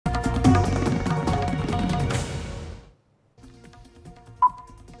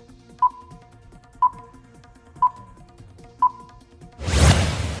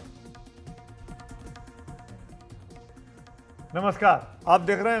नमस्कार, आप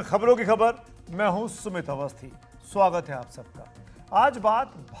देख रहे हैं खबरों की खबर। मैं हूं सुमित अवस्थी। स्वागत है आप सबका। आज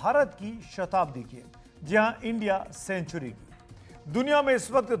बात भारत की शताब्दी की है, जहां इंडिया सेंचुरी की। दुनिया में इस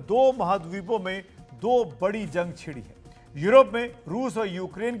वक्त दो महाद्वीपों में दो बड़ी जंग छिड़ी है। यूरोप में रूस और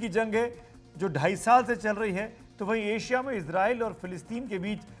यूक्रेन की जंग है जो 2.5 साल से चल रही है, तो वहीं एशिया में इजराइल और फिलिस्तीन के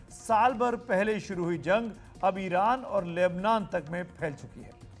बीच साल भर पहले शुरू हुई जंग अब ईरान और लेबनान तक में फैल चुकी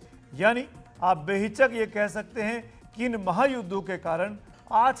है। यानी आप बेहिचक ये कह सकते हैं कि इन महायुद्धों के कारण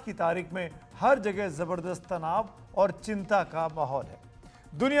आज की तारीख में हर जगह जबरदस्त तनाव और चिंता का माहौल है।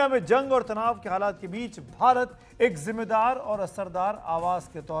 दुनिया में जंग और तनाव के हालात के बीच भारत एक जिम्मेदार और असरदार आवाज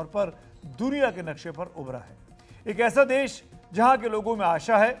के तौर पर दुनिया के नक्शे पर उभरा है। एक ऐसा देश जहां के लोगों में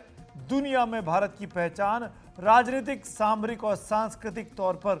आशा है दुनिया में भारत की पहचान राजनीतिक, सामरिक और सांस्कृतिक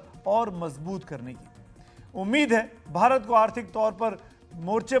तौर पर और मजबूत करने की। उम्मीद है भारत को आर्थिक तौर पर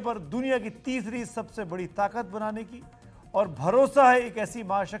मोर्चे पर दुनिया की तीसरी सबसे बड़ी ताकत बनाने की, और भरोसा है एक ऐसी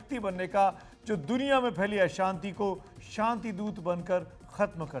महाशक्ति बनने का जो दुनिया में फैली अशांति को शांति दूत बनकर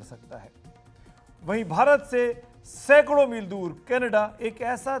खत्म कर सकता है। वहीं भारत से सैकड़ों मील दूर कनाडा एक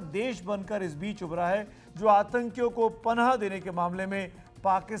ऐसा देश बनकर इस बीच उभरा है जो आतंकियों को पनाह देने के मामले में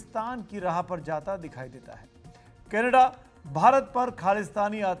पाकिस्तान की राह पर जाता दिखाई देता है। कनाडा भारत पर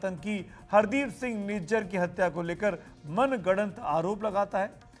खालिस्तानी आतंकी हरदीप सिंह निज्जर की हत्या को लेकर मनगढ़ंत आरोप लगाता है।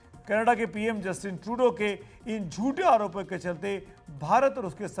 कनाडा के पीएम जस्टिन ट्रूडो के इन झूठे आरोपों के चलते भारत और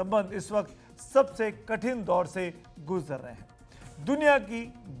उसके संबंध इस वक्त सबसे कठिन दौर से गुजर रहे हैं। दुनिया की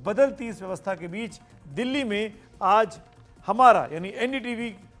बदलती इस व्यवस्था के बीच दिल्ली में आज हमारा यानी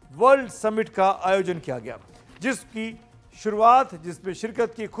एनडीटीवी वर्ल्ड समिट का आयोजन किया गया, जिसमें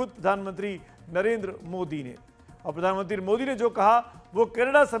शिरकत की खुद प्रधानमंत्री नरेंद्र मोदी ने। और प्रधानमंत्री मोदी ने जो कहा वो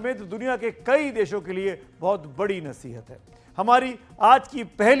कनाडा समेत दुनिया के कई देशों के लिए बहुत बड़ी नसीहत है। हमारी आज की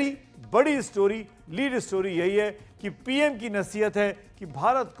पहली बड़ी स्टोरी, लीड स्टोरी यही है कि पीएम की नसीहत है कि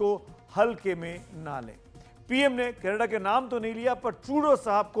भारत को हल्के में ना लें। पीएम ने कनाडा के नाम तो नहीं लिया, पर ट्रूडो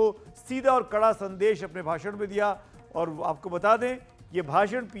साहब को सीधा और कड़ा संदेश अपने भाषण में दिया। और आपको बता दें, ये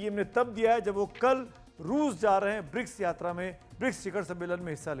भाषण पीएम ने तब दिया है जब वो कल रूस जा रहे हैं ब्रिक्स यात्रा में, ब्रिक्स शिखर सम्मेलन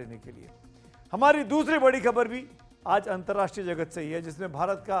में हिस्सा लेने के लिए। हमारी दूसरी बड़ी खबर भी आज अंतर्राष्ट्रीय जगत से ही है, जिसमें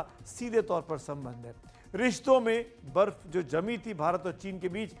भारत का सीधे तौर पर संबंध है। रिश्तों में बर्फ जो जमी थी भारत और चीन के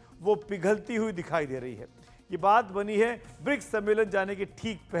बीच, वो पिघलती हुई दिखाई दे रही है। ये बात बनी है ब्रिक्स सम्मेलन जाने के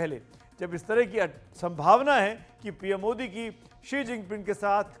ठीक पहले, जब इस तरह की संभावना है कि पीएम मोदी की शी जिनपिंग के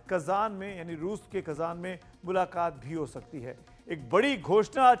साथ कजान में यानी रूस के कजान में मुलाकात भी हो सकती है। एक बड़ी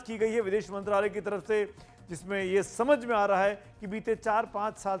घोषणा आज की गई है विदेश मंत्रालय की तरफ से, जिसमें यह समझ में आ रहा है कि बीते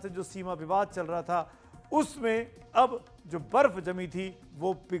 4-5 साल से जो सीमा विवाद चल रहा था उसमें अब जो बर्फ जमी थी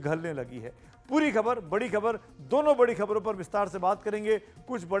वो पिघलने लगी है। पूरी खबर, बड़ी खबर, दोनों बड़ी खबरों पर विस्तार से बात करेंगे।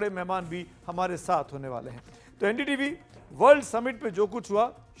 कुछ बड़े मेहमान भी हमारे साथ होने वाले हैं। तो एनडीटीवी वर्ल्ड समिट पे जो कुछ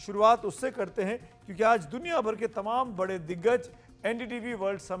हुआ, शुरुआत उससे करते हैं क्योंकि आज दुनिया भर के तमाम बड़े दिग्गज एनडीटीवी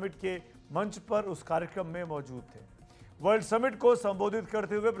वर्ल्ड समिट के मंच पर उस कार्यक्रम में मौजूद थे। वर्ल्ड समिट को संबोधित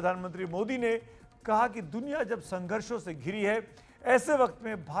करते हुए प्रधानमंत्री मोदी ने कहा कि दुनिया जब संघर्षों से घिरी है, ऐसे वक्त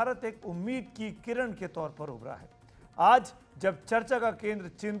में भारत एक उम्मीद की किरण के तौर पर उभरा है। आज जब चर्चा का केंद्र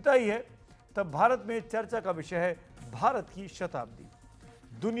चिंता ही है, तब भारत में चर्चा का विषय है भारत की शताब्दी।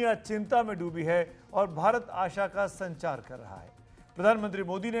 दुनिया चिंता में डूबी है और भारत आशा का संचार कर रहा है। प्रधानमंत्री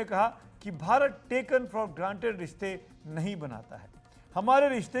मोदी ने कहा कि भारत टेकन फॉर ग्रांटेड रिश्ते नहीं बनाता है। हमारे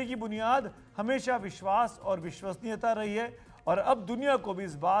रिश्ते की बुनियाद हमेशा विश्वास और विश्वसनीयता रही है, और अब दुनिया को भी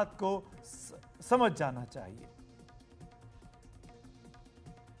इस बात को समझ जाना चाहिए।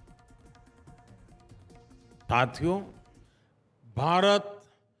 साथियों, भारत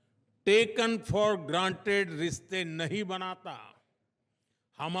टेकन फॉर ग्रांटेड रिश्ते नहीं बनाता।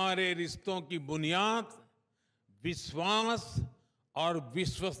 हमारे रिश्तों की बुनियाद विश्वास और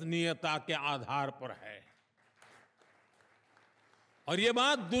विश्वसनीयता के आधार पर है, और ये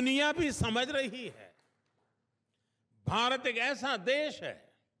बात दुनिया भी समझ रही है। भारत एक ऐसा देश है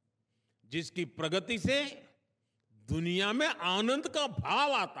जिसकी प्रगति से दुनिया में आनंद का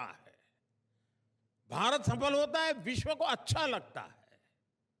भाव आता है। भारत सफल होता है, विश्व को अच्छा लगता है।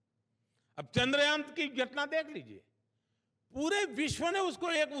 अब चंद्रयान की घटना देख लीजिए, पूरे विश्व ने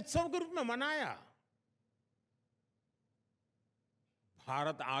उसको एक उत्सव के रूप में मनाया।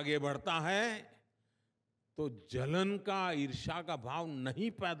 भारत आगे बढ़ता है तो जलन का, ईर्ष्या का भाव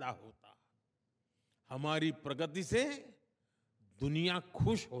नहीं पैदा होता। हमारी प्रगति से दुनिया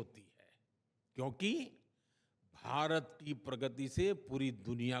खुश होती है, क्योंकि भारत की प्रगति से पूरी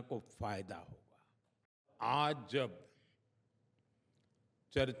दुनिया को फायदा होगा। आज जब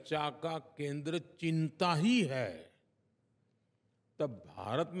चर्चा का केंद्र चिंता ही है, तब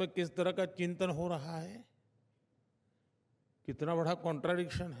भारत में किस तरह का चिंतन हो रहा है? कितना बड़ा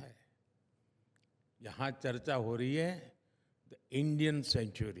कॉन्ट्राडिक्शन है। यहां चर्चा हो रही है द इंडियन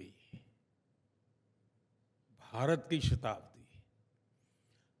सेंचुरी, भारत की शताब्दी।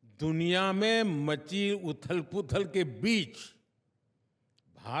 दुनिया में मची उथल पुथल के बीच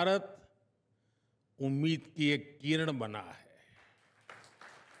भारत उम्मीद की एक किरण बना है।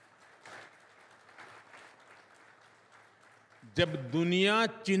 जब दुनिया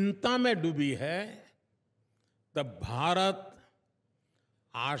चिंता में डूबी है, तब भारत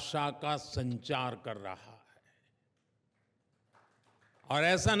आशा का संचार कर रहा है। और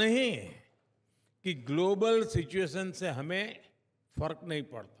ऐसा नहीं कि ग्लोबल सिचुएशन से हमें फर्क नहीं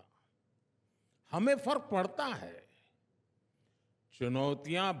पड़ता, हमें फर्क पड़ता है।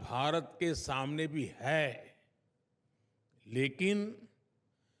 चुनौतियां भारत के सामने भी है, लेकिन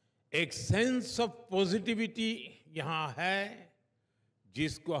एक सेंस ऑफ पॉजिटिविटी यहां है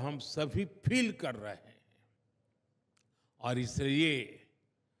जिसको हम सभी फील कर रहे हैं। और इसलिए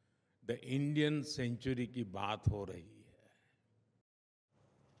द इंडियन सेंचुरी की बात हो रही है।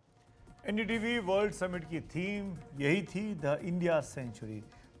 एनडीटीवी वर्ल्ड समिट की थीम यही थी, द इंडिया सेंचुरी।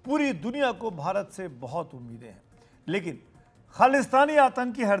 पूरी दुनिया को भारत से बहुत उम्मीदें हैं, लेकिन खालिस्तानी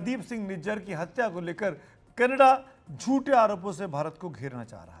आतंकी हरदीप सिंह निज्जर की हत्या को लेकर कनाडा झूठे आरोपों से भारत को घेरना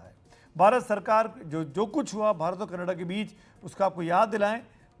चाह रहा है। भारत सरकार जो कुछ हुआ भारत और कनाडा के बीच, उसका आपको याद दिलाएं।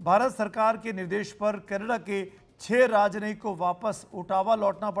 भारत सरकार के निर्देश पर कनाडा के 6 राजनयिक को वापस ओटावा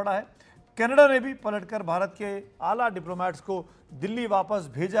लौटना पड़ा है। कनाडा ने भी पलटकर भारत के आला डिप्लोमेट्स को दिल्ली वापस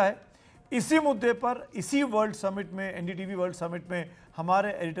भेजा है। इसी मुद्दे पर इसी वर्ल्ड समिट में, एनडीटीवी वर्ल्ड समिट में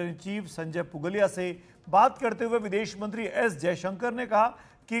हमारे editor in chief Sanjay Puglia से बात करते हुए विदेश मंत्री एस जयशंकर ने कहा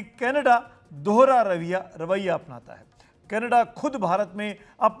कि कनाडा दोहरा रवैया अपनाता है। कनाडा खुद भारत में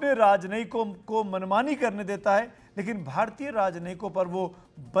अपने राजनयिकों को मनमानी करने देता है, लेकिन भारतीय राजनयिकों पर वो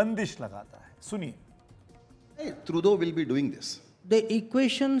बंदिश लगाता है। सुनिए। Trudeau will be doing this. The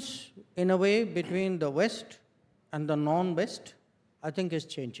equations in a way between the West and the non-West, I think, is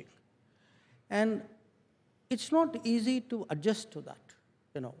changing. And it's not easy to adjust to that.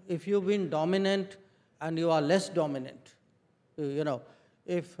 If you've been dominant and you are less dominant,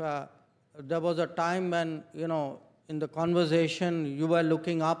 if there was a time when, in the conversation you were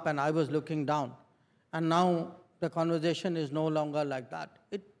looking up and I was looking down, and now the conversation is no longer like that.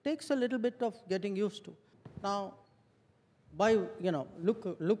 It takes a little bit of getting used to. Now,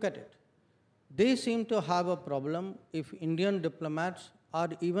 look at it. They seem to have a problem if Indian diplomats are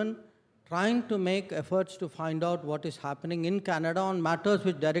even trying to make efforts to find out what is happening in Canada on matters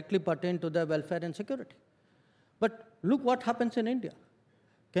which directly pertain to their welfare and security. But look what happens in India.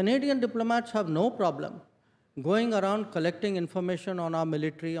 Canadian diplomats have no problem going around collecting information on our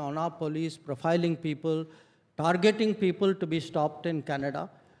military, on our police, profiling people, targeting people to be stopped in Canada.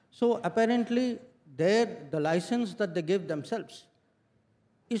 So apparently, the license that they give themselves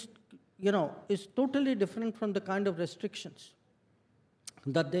is totally different from the kind of restrictions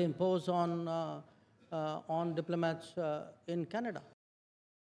that they impose on diplomats in Canada.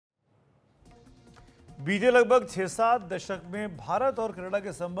 बीते लगभग 6-7 दशक में भारत और Canada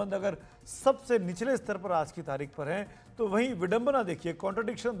के संबंध अगर सबसे निचले स्तर पर आज की तारीख पर हैं, तो वहीं विडंबना देखिए,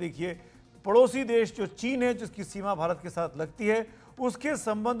 कॉन्ट्रडिक्शन देखिए। पड़ोसी देश जो चीन है, जिसकी सीमा भारत के साथ लगती है, उसके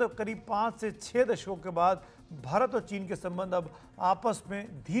संबंध करीब 5 से 6 दशकों के बाद भारत और चीन के संबंध अब आपस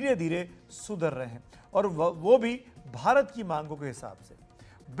में धीरे धीरे सुधर रहे हैं, और वो भी भारत की मांगों के हिसाब से।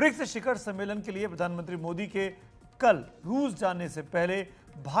 ब्रिक्स शिखर सम्मेलन के लिए प्रधानमंत्री मोदी के कल रूस जाने से पहले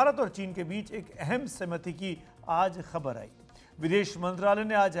भारत और चीन के बीच एक अहम सहमति की आज खबर आई। विदेश मंत्रालय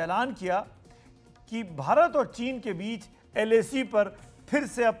ने आज ऐलान किया कि भारत और चीन के बीच LAC पर फिर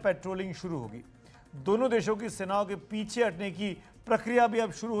से अब पेट्रोलिंग शुरू होगी। दोनों देशों की सेनाओं के पीछे हटने की प्रक्रिया भी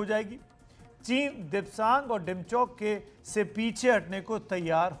अब शुरू हो जाएगी। चीन दिप्सांग और डिमचौक से पीछे हटने को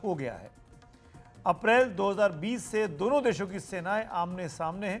तैयार हो गया है। अप्रैल 2020 से दोनों देशों की सेनाएं आमने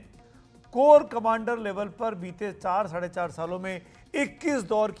सामने हैं। कोर कमांडर लेवल पर बीते 4-4.5 सालों में 21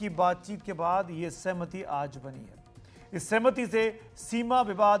 दौर की बातचीत के बाद यह सहमति आज बनी है। इस सहमति से सीमा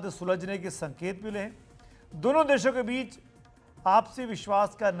विवाद सुलझने के संकेत मिले हैं। दोनों देशों के बीच आपसी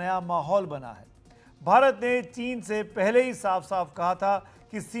विश्वास का नया माहौल बना है। भारत ने चीन से पहले ही साफ साफ कहा था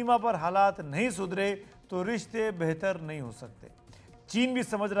कि सीमा पर हालात नहीं सुधरे तो रिश्ते बेहतर नहीं हो सकते। चीन भी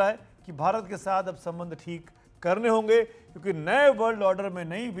समझ रहा है कि भारत के साथ अब संबंध ठीक करने होंगे, क्योंकि नए वर्ल्ड ऑर्डर में,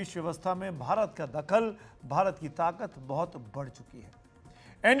 नई विश्व व्यवस्था में भारत का दखल, भारत की ताकत बहुत बढ़ चुकी है।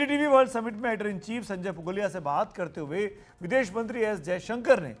 एनडीटीवी वर्ल्ड समिट में editor in chief Sanjay Puglia से बात करते हुए विदेश मंत्री एस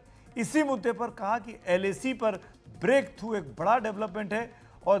जयशंकर ने इसी मुद्दे पर कहा कि LAC पर ब्रेक थ्रू एक बड़ा डेवलपमेंट है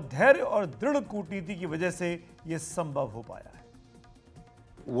और धैर्य और दृढ़ कूटनीति की वजह से यह संभव हो पाया है।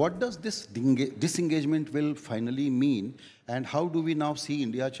 What does this disengagement will finally mean, and how do we now see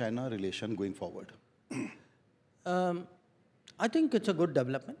India-China relation going forward? I think it's a good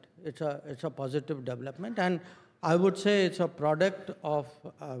development. It's a positive development, and I would say it's a product of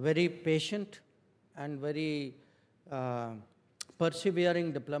very patient and very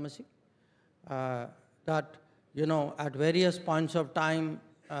persevering diplomacy. That, you know, at various points of time,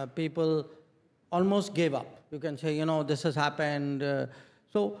 people almost gave up. You can say, you know, this has happened.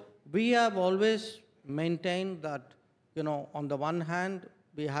 So we have always maintained that, you know, on the one hand,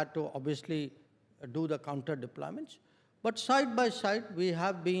 we had to obviously do the counter deployments, but side by side, we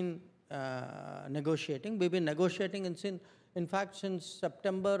have been negotiating. We've been negotiating in fact, since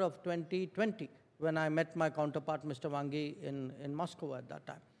September of 2020, when I met my counterpart, Mr. Wangi, in Moscow at that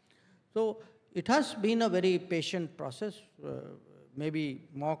time. So it has been a very patient process, maybe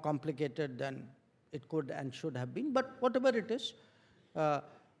more complicated than it could and should have been, but whatever it is,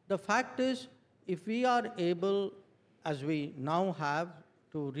 the fact is, if we are able, as we now have,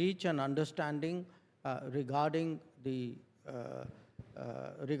 to reach an understanding regarding the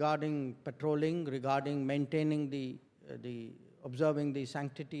regarding patrolling, regarding maintaining the observing the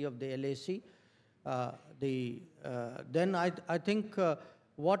sanctity of the LAC, then I think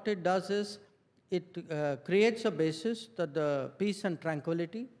what it does is it creates a basis that the peace and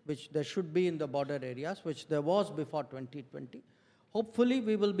tranquility, which there should be in the border areas, which there was before 2020, hopefully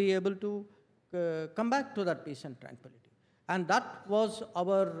we will be able to come back to that peace and tranquility. And that was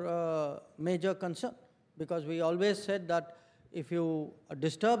our major concern, because we always said that if you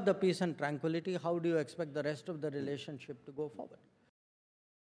disturb the peace and tranquility, how do you expect the rest of the relationship to go forward?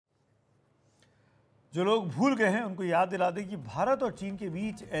 जो लोग भूल गए हैं उनको याद दिला दें कि भारत और चीन के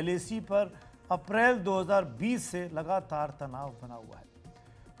बीच LAC पर अप्रैल 2020 से लगातार तनाव बना हुआ है।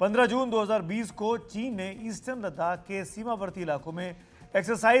 15 जून 2020 को चीन ने ईस्टर्न लद्दाख के सीमावर्ती इलाकों में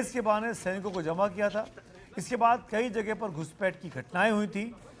एक्सरसाइज के बहाने सैनिकों को जमा किया था। इसके बाद कई जगह पर घुसपैठ की घटनाएं हुई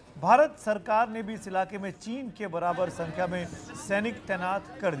थी। भारत सरकार ने भी इस इलाके में चीन के बराबर संख्या में सैनिक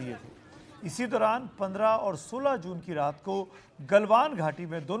तैनात कर दिए थे। इसी दौरान 15 और 16 जून की रात को गलवान घाटी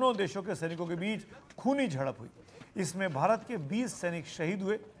में दोनों देशों के सैनिकों के बीच खूनी झड़प हुई। इसमें भारत के 20 सैनिक शहीद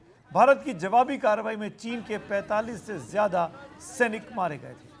हुए। भारत की जवाबी कार्रवाई में चीन के 45 से ज्यादा सैनिक मारे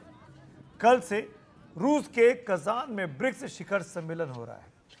गए थे। कल से रूस के कजान में ब्रिक्स शिखर सम्मेलन हो रहा है,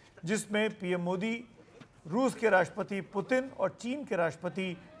 जिसमें पीएम मोदी रूस के राष्ट्रपति पुतिन और चीन के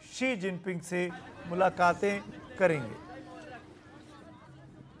राष्ट्रपति शी जिनपिंग से मुलाकातें करेंगे।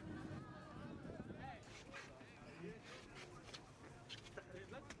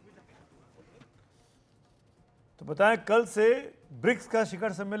 तो बताएं, कल से ब्रिक्स का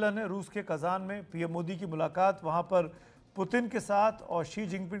शिखर सम्मेलन है रूस के कजान में। पीएम मोदी की मुलाकात वहां पर पुतिन के साथ और शी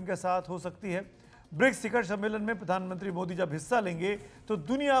जिनपिंग के साथ हो सकती है। ब्रिक्स शिखर सम्मेलन में प्रधानमंत्री मोदी जब हिस्सा लेंगे तो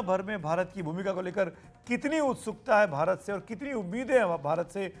दुनिया भर में भारत की भूमिका को लेकर कितनी उत्सुकता है भारत से और कितनी उम्मीदें हैं भारत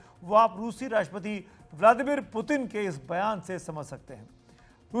से, वो आप रूसी राष्ट्रपति व्लादिमीर पुतिन के इस बयान से समझ सकते हैं।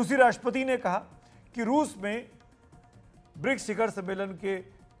 रूसी राष्ट्रपति ने कहा कि रूस में ब्रिक्स शिखर सम्मेलन के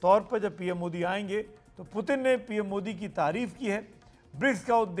तौर पर जब पीएम मोदी आएंगे तो पुतिन ने पीएम मोदी की तारीफ की है। ब्रिक्स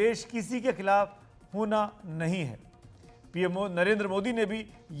का उद्देश्य किसी के खिलाफ होना नहीं है। पीएम नरेंद्र मोदी ने भी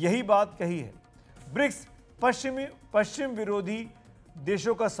यही बात कही है। ब्रिक्स पश्चिम विरोधी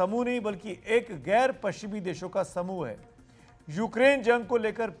देशों का समूह नहीं बल्कि एक गैर पश्चिमी देशों का समूह है। यूक्रेन जंग को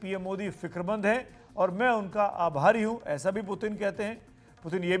लेकर पीएम मोदी फिक्रमंद हैं और मैं उनका आभारी हूं, ऐसा भी पुतिन कहते हैं।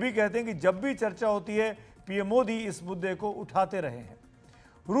 पुतिन ये भी कहते हैं कि जब भी चर्चा होती है पीएम मोदी इस मुद्दे को उठाते रहे हैं।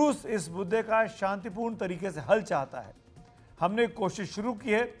 रूस इस मुद्दे का शांतिपूर्ण तरीके से हल चाहता है। हमने कोशिश शुरू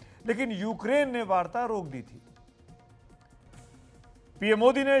की है लेकिन यूक्रेन ने वार्ता रोक दी थी। पीएम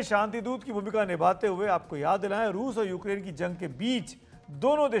मोदी ने शांति दूत की भूमिका निभाते हुए आपको याद दिलाएं, रूस और यूक्रेन की जंग के बीच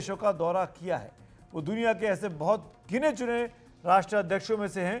दोनों देशों का दौरा किया है। वो दुनिया के ऐसे बहुत गिने चुने राष्ट्राध्यक्षों में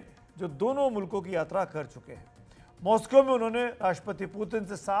से हैं जो दोनों मुल्कों की यात्रा कर चुके हैं। मॉस्को में उन्होंने राष्ट्रपति पुतिन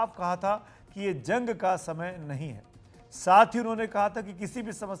से साफ कहा था कि ये जंग का समय नहीं है। साथ ही उन्होंने कहा था कि किसी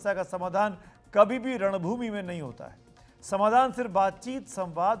भी समस्या का समाधान कभी भी रणभूमि में नहीं होता है। समाधान सिर्फ बातचीत,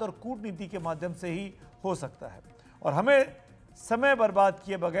 संवाद और कूटनीति के माध्यम से ही हो सकता है और हमें समय बर्बाद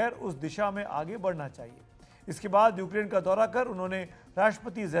किए बगैर उस दिशा में आगे बढ़ना चाहिए। इसके बाद यूक्रेन का दौरा कर उन्होंने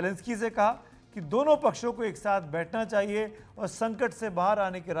राष्ट्रपति ज़ेलेंस्की से कहा कि दोनों पक्षों को एक साथ बैठना चाहिए और संकट से बाहर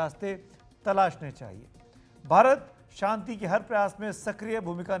आने के रास्ते तलाशने चाहिए। भारत शांति के हर प्रयास में सक्रिय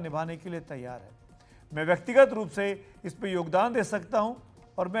भूमिका निभाने के लिए तैयार है। मैं व्यक्तिगत रूप से इसमें योगदान दे सकता हूं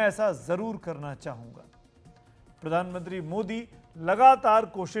और मैं ऐसा जरूर करना चाहूंगा। प्रधानमंत्री मोदी लगातार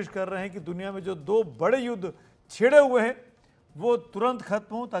कोशिश कर रहे हैं कि दुनिया में जो दो बड़े युद्ध छिड़े हुए हैं वो तुरंत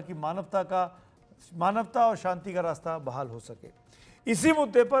खत्म हो ताकि मानवता और शांति का रास्ता बहाल हो सके। इसी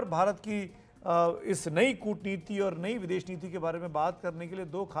मुद्दे पर भारत की इस नई कूटनीति और नई विदेश नीति के बारे में बात करने के लिए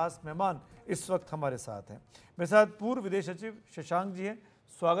दो खास मेहमान इस वक्त हमारे साथ हैं। मेरे साथ पूर्व विदेश सचिव शशांक जी हैं,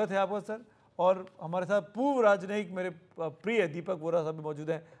 स्वागत है आपका सर। और हमारे साथ पूर्व राजनयिक मेरे प्रिय दीपक वोरा साहब भी मौजूद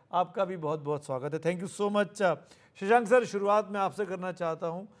हैं, आपका भी बहुत बहुत स्वागत है। Thank you so much. Shashank sir, शुरुआत में आपसे करना चाहता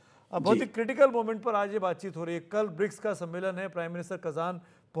हूँ, बहुत ही क्रिटिकल मोमेंट पर आज ये बातचीत हो रही है। कल ब्रिक्स का सम्मेलन है, प्राइम मिनिस्टर कजान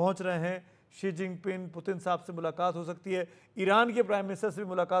पहुँच रहे हैं, शी जिनपिंग पुतिन साहब से मुलाकात हो सकती है, ईरान के प्राइम मिनिस्टर से भी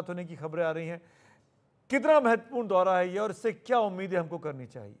मुलाकात होने की खबरें आ रही हैं। कितना महत्वपूर्ण दौरा है ये और इससे क्या उम्मीदें हमको करनी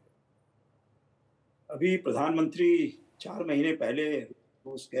चाहिए? अभी प्रधानमंत्री 4 महीने पहले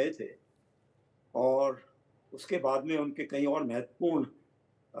रूस गए थे और उसके बाद में उनके कई और महत्वपूर्ण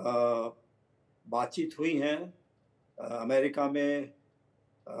बातचीत हुई हैं अमेरिका में,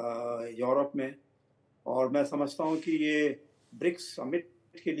 यूरोप में। और मैं समझता हूं कि ये ब्रिक्स समिट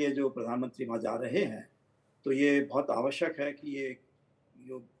के लिए जो प्रधानमंत्री वहाँ जा रहे हैं, तो ये बहुत आवश्यक है कि ये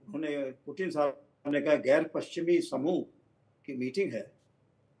जो उन्होंने पुतिन साहब ने कहा गैर पश्चिमी समूह की मीटिंग है,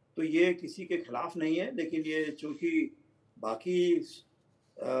 तो ये किसी के खिलाफ नहीं है, लेकिन ये चूँकि बाकी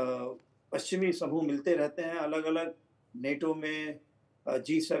पश्चिमी समूह मिलते रहते हैं अलग अलग, नेटो में,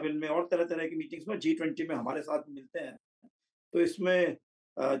 G7 में और तरह तरह की मीटिंग्स में, G20 में हमारे साथ मिलते हैं। तो इसमें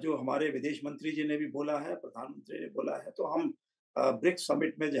जो हमारे विदेश मंत्री जी ने भी बोला है, प्रधानमंत्री ने बोला है, तो हम ब्रिक्स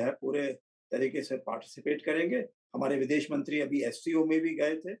समिट में जो है पूरे तरीके से पार्टिसिपेट करेंगे। हमारे विदेश मंत्री अभी SCO में भी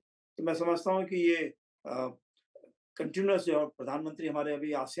गए थे, तो मैं समझता हूँ कि ये कंटिन्यूस जो प्रधानमंत्री हमारे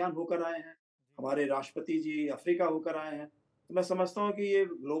अभी आसियान होकर आए हैं, हमारे राष्ट्रपति जी अफ्रीका होकर आए हैं, तो मैं समझता हूँ कि ये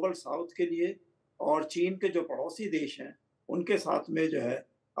ग्लोबल साउथ के लिए और चीन के जो पड़ोसी देश हैं उनके साथ में जो है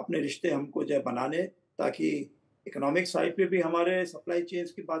अपने रिश्ते हमको जो है बनाने, ताकि इकोनॉमिक साइड पे भी हमारे सप्लाई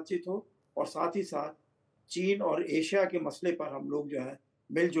चेन्स की बातचीत हो और साथ ही साथ चीन और एशिया के मसले पर हम लोग जो है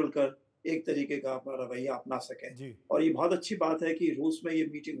मिलजुल कर एक तरीके का अपना रवैया अपना सकें। और ये बहुत अच्छी बात है कि रूस में ये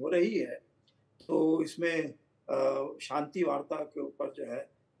मीटिंग हो रही है, तो इसमें शांति वार्ता के ऊपर जो है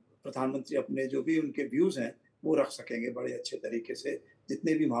प्रधानमंत्री अपने जो भी उनके व्यूज़ हैं वो रख सकेंगे बड़े अच्छे तरीके से,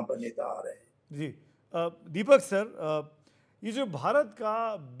 जितने भी वहाँ पर नेता आ रहे हैं। जी दीपक सर, ये जो भारत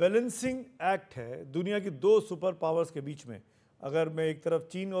का बैलेंसिंग एक्ट है दुनिया की दो सुपर पावर्स के बीच में, अगर मैं एक तरफ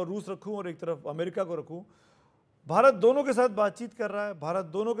चीन और रूस रखूं और एक तरफ अमेरिका को रखूं, भारत दोनों के साथ बातचीत कर रहा है, भारत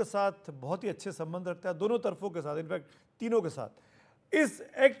दोनों के साथ बहुत ही अच्छे संबंध रखता है, दोनों तरफों के साथ, इनफैक्ट तीनों के साथ। इस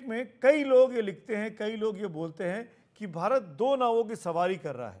एक्ट में कई लोग ये लिखते हैं, कई लोग ये बोलते हैं कि भारत दो नावों की सवारी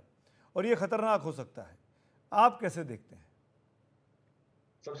कर रहा है और ये खतरनाक हो सकता है। आप कैसे देखते हैं?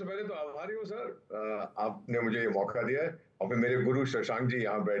 सबसे पहले तो आभारी हूँ सर, आपने मुझे ये मौका दिया है, और फिर मेरे गुरु शशांक जी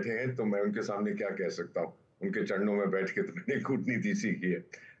यहाँ बैठे हैं, तो मैं उनके सामने क्या कह सकता हूँ, उनके चरणों में बैठ के तो मैंने कूटनीति सीखी है।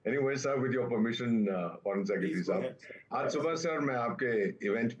 Anyway sir, with your permission foreign secretary साहब, आज सुबह सर मैं आपके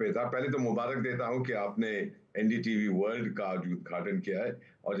इवेंट पे था। पहले तो मुबारक देता हूँ कि आपने NDTV वर्ल्ड का उद्घाटन किया है,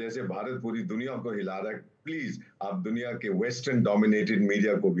 और जैसे भारत पूरी दुनिया को हिला रहा है, प्लीज आप दुनिया के वेस्टर्न डोमिनेटेड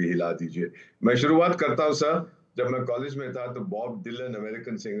मीडिया को भी हिला दीजिए। मैं शुरुआत करता हूँ सर, जब मैं कॉलेज में था तो बॉब डिलन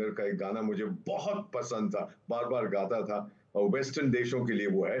अमेरिकन सिंगर का एक गाना मुझे बहुत पसंद था, बार बार गाता था, और वेस्टर्न देशों के लिए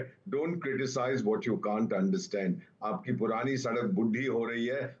वो है, don't criticise what you can't understand. आपकी पुरानी सड़क बुढ़ी हो रही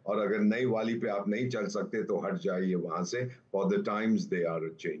है और अगर नई वाली पे आप नहीं चल सकते तो हट जाइए वहां से, for the times they are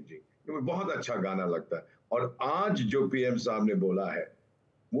changing. ये बहुत अच्छा गाना लगता है। और आज जो PM साहब ने बोला है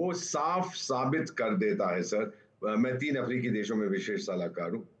वो साफ साबित कर देता है सर। मैं 3 अफ्रीकी देशों में विशेष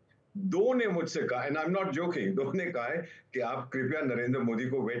सलाहकार हूँ, दो ने मुझसे कहा, and I am not joking, दो ने कहा है कि आप कृपया नरेंद्र मोदी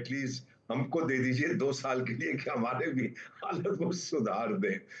को वेट लीज हमको दे दीजिए 2 साल के लिए कि हमारे भी हालत को सुधार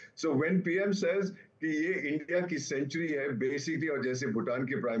दें। सो व्हेन PM सेज कि ये इंडिया की सेंचुरी है बेसिकली, और जैसे भूटान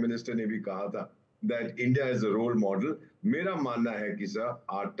के प्राइम मिनिस्टर ने भी कहा था that India is a role model, मेरा मानना है कि sir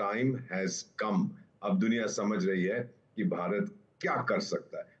our time has come. अब दुनिया समझ रही है कि भारत क्या कर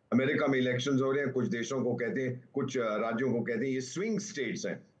सकता है। अमेरिका में इलेक्शंस हो रहे हैं, कुछ देशों को कहते हैं, कुछ राज्यों को कहते हैं ये स्विंग स्टेट्स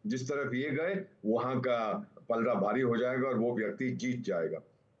हैं, जिस तरफ ये गए वहां का पलड़ा भारी हो जाएगा और वो व्यक्ति जीत जाएगा।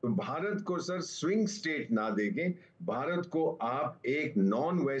 तो भारत को सर स्विंग स्टेट ना देखें, भारत को आप एक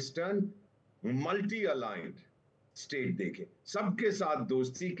non western multi aligned state देखें, सबके साथ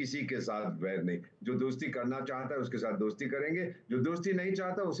दोस्ती, किसी के साथ वैर नहीं। जो दोस्ती करना चाहता है उसके साथ दोस्ती करेंगे, जो दोस्ती नहीं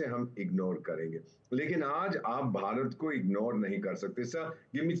चाहता उसे हम इग्नोर करेंगे। लेकिन आज आप भारत को इग्नोर नहीं कर सकते। सर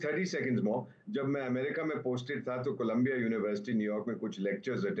गिव मी 30 सेकंड्स मोर। जब मैं अमेरिका में पोस्टेड था तो कोलंबिया यूनिवर्सिटी न्यूयॉर्क में कुछ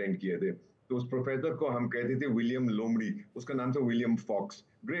लेक्चर्स अटेंड किए थे, तो उस प्रोफेसर को हम कहते थे विलियम लोमड़ी, उसका नाम था William fox,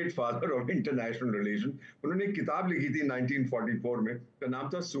 great father of international relation. उन्होंने एक किताब लिखी थी 1944 में, का नाम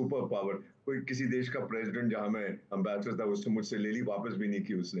था सुपर पावर। कोई किसी देश का प्रेसिडेंट जहां मैं एम्बेसडर था उससे मुझसे ले ली, वापस भी नहीं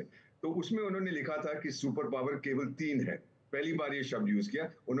की उसने। तो उसमें उन्होंने लिखा था कि सुपर पावर केवल 3 है। पहली बार ये शब्द यूज किया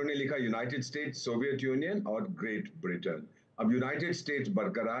उन्होंने, लिखा यूनाइटेड स्टेट्स, सोवियत यूनियन और ग्रेट ब्रिटेन। अब यूनाइटेड स्टेट्स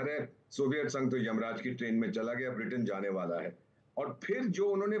बरकरार है, सोवियत संघ तो यमराज की ट्रेन में चला गया, ब्रिटेन जाने वाला है। और फिर जो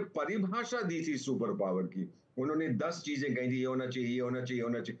उन्होंने परिभाषा दी थी सुपर पावर की, उन्होंने 10 चीजें कही थी, ये होना चाहिए, ये होना चाहिए,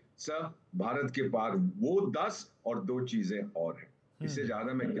 होना चाहिए, सब भारत के पार वो 10 और 2 चीजें और हैं। इससे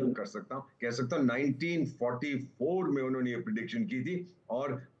ज्यादा मैं क्या कर सकता हूँ? कह सकता हूँ 1944 में उन्होंने ये प्रिडिक्शन की थी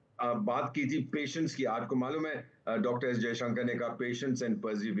और बात की थी पेशेंस की। आपको मालूम है डॉक्टर एस जयशंकर ने कहा पेशेंस एंड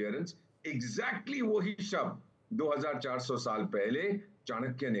परसिवियरेंस, एग्जैक्टली वही शब्द 2400 साल पहले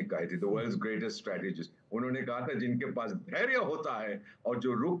चाणक्य ने कहे थे, द वर्ल्ड्स ग्रेटेस्ट स्ट्रेटेजिस्ट। उन्होंने कहा था जिनके पास धैर्य होता है और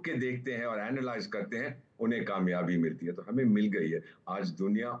जो रुक के देखते हैं और एनालाइज करते हैं, उन्हें कामयाबी मिलती है। तो हमें मिल गई है। आज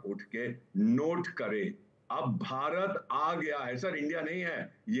दुनिया उठ के नोट करे, अब भारत आ गया है सर, इंडिया नहीं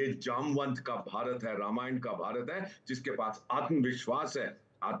है, ये जामवंत का भारत है, रामायण का भारत है, जिसके पास आत्मविश्वास है,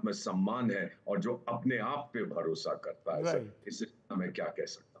 आत्मसम्मान है और जो अपने आप पे भरोसा करता है। सर इससे मैं क्या कह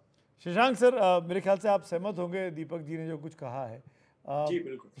सकता हूँ? शशांक सर, मेरे ख्याल से आप सहमत होंगे दीपक जी ने जो कुछ कहा है। जी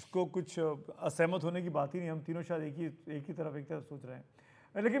बिल्कुल, उसको कुछ असहमत होने की बात ही नहीं, हम तीनों शायद एक ही तरफ सोच रहे हैं।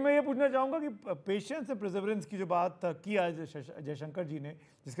 लेकिन मैं ये पूछना चाहूँगा कि पेशेंस एंड प्रिजर्वेंस की जो बात की आज जयशंकर जी ने,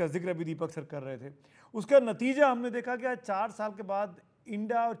 जिसका जिक्र अभी दीपक सर कर रहे थे, उसका नतीजा हमने देखा कि आज 4 साल के बाद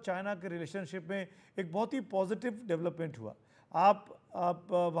इंडिया और चाइना के रिलेशनशिप में एक बहुत ही पॉजिटिव डेवलपमेंट हुआ। आप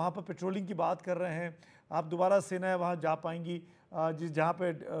वहाँ पर पेट्रोलिंग की बात कर रहे हैं, आप दोबारा सेना वहाँ जा पाएंगी जहाँ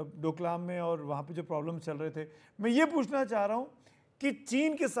पे डोकलाम में, और वहाँ पे जो प्रॉब्लम चल रहे थे। मैं ये पूछना चाह रहा हूँ कि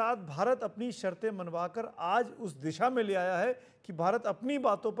चीन के साथ भारत अपनी शर्तें मनवाकर आज उस दिशा में ले आया है कि भारत अपनी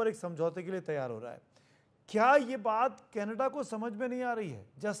बातों पर एक समझौते के लिए तैयार हो रहा है। क्या ये बात कनाडा को समझ में नहीं आ रही है,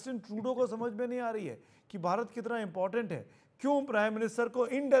 जस्टिन ट्रूडो को समझ में नहीं आ रही है कि भारत कितना इंपॉर्टेंट है? क्यों प्राइम मिनिस्टर को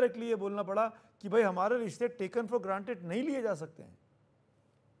इनडायरेक्टली ये बोलना पड़ा कि भाई हमारे रिश्ते टेकन फॉर ग्रांटेड नहीं लिए जा सकते हैं?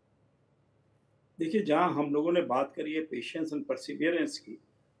 देखिए, जहां हम लोगों ने बात करी है पेशेंस एंड परसिवियरेंस की,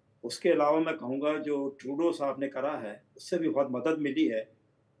 उसके अलावा मैं कहूँगा जो ट्रूडो साहब ने करा है, उससे भी बहुत मदद मिली है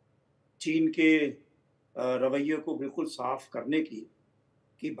चीन के रवैये को बिल्कुल साफ करने की,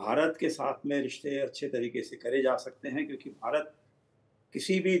 कि भारत के साथ में रिश्ते अच्छे तरीके से करे जा सकते हैं, क्योंकि भारत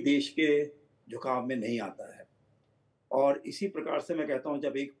किसी भी देश के झुकाव में नहीं आता है। और इसी प्रकार से मैं कहता हूँ,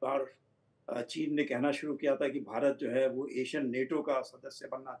 जब एक बार चीन ने कहना शुरू किया था कि भारत जो है वो एशियन नेटो का सदस्य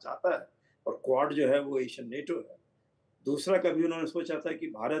बनना चाहता है और क्वाड जो है वो एशियन नेटो है। दूसरा, कभी उन्होंने सोचा था कि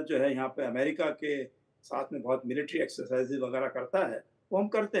भारत जो है यहाँ पे अमेरिका के साथ में बहुत मिलिट्री एक्सरसाइजेज वगैरह करता है, वो हम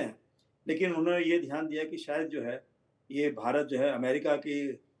करते हैं, लेकिन उन्होंने ये ध्यान दिया कि शायद जो है ये भारत जो है अमेरिका की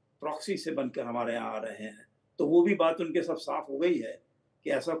प्रॉक्सी से बनकर हमारे यहाँ आ रहे हैं। तो वो भी बात उनके सब साफ हो गई है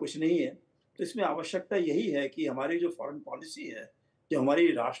कि ऐसा कुछ नहीं है। तो इसमें आवश्यकता यही है कि हमारी जो फॉरेन पॉलिसी है, जो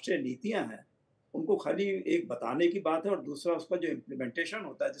हमारी राष्ट्रीय नीतियाँ हैं, उनको खाली एक बताने की बात है, और दूसरा उसका जो इम्प्लीमेंटेशन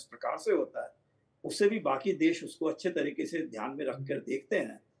होता है, जिस प्रकार से होता है, उससे भी बाकी देश उसको अच्छे तरीके से ध्यान में रख कर देखते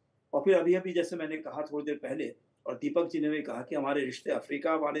हैं। और फिर अभी अभी जैसे मैंने कहा थोड़ी देर पहले, और दीपक जी ने भी कहा कि हमारे रिश्ते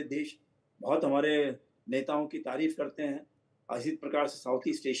अफ्रीका वाले देश बहुत हमारे नेताओं की तारीफ करते हैं। इसी प्रकार से साउथ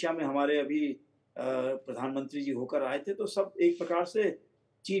ईस्ट एशिया में हमारे अभी प्रधानमंत्री जी होकर आए थे, तो सब एक प्रकार से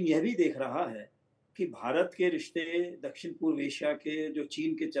चीन यह भी देख रहा है कि भारत के रिश्ते दक्षिण पूर्व एशिया के जो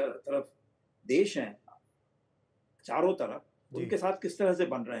चीन के तरफ देश हैं, चारों तरफ, उनके साथ किस तरह से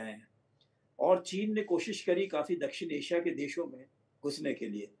बन रहे हैं। और चीन ने कोशिश करी काफ़ी दक्षिण एशिया के देशों में घुसने के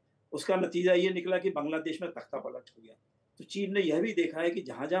लिए, उसका नतीजा ये निकला कि बांग्लादेश में तख्ता पलट हो गया। तो चीन ने यह भी देखा है कि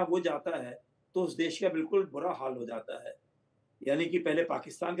जहाँ जहाँ वो जाता है तो उस देश का बिल्कुल बुरा हाल हो जाता है। यानी कि पहले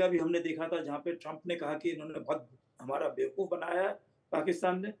पाकिस्तान का भी हमने देखा था, जहाँ पे ट्रंप ने कहा कि इन्होंने बहुत हमारा बेवकूफ़ बनाया है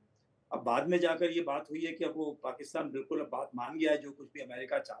पाकिस्तान ने। अब बाद में जाकर ये बात हुई है कि अब वो पाकिस्तान बिल्कुल अब बात मान गया है, जो कुछ भी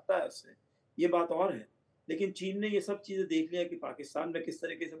अमेरिका चाहता है उससे, ये बात और है। लेकिन चीन ने ये सब चीज़ें देख लिया कि पाकिस्तान में किस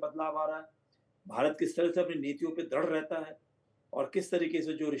तरीके से बदलाव आ रहा है, भारत किस तरह से अपनी नीतियों पे दृढ़ रहता है, और किस तरीके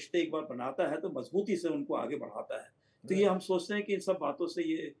से जो रिश्ते एक बार बनाता है तो मजबूती से उनको आगे बढ़ाता है। तो ये हम सोचते हैं कि इन सब बातों से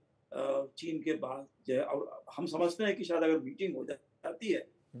ये चीन के बाद जो है, और हम समझते हैं कि शायद अगर मीटिंग हो जाती है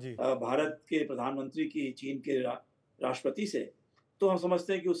भारत के प्रधानमंत्री की चीन के राष्ट्रपति से, तो हम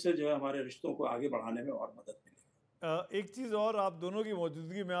समझते हैं कि उससे जो है हमारे रिश्तों को आगे बढ़ाने में और मदद मिलेगी। एक चीज़ और आप दोनों की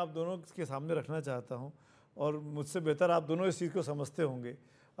मौजूदगी में आप दोनों के सामने रखना चाहता हूं, और मुझसे बेहतर आप दोनों इस चीज़ को समझते होंगे।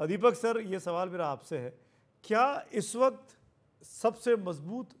 दीपक सर, ये सवाल मेरा आपसे है, क्या इस वक्त सबसे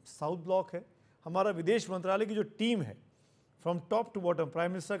मजबूत साउथ ब्लॉक है? हमारा विदेश मंत्रालय की जो टीम है, from top to bottom,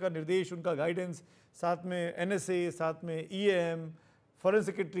 prime minister का निर्देश, उनका गाइडेंस, साथ में NSA, साथ में EAM, फॉरेन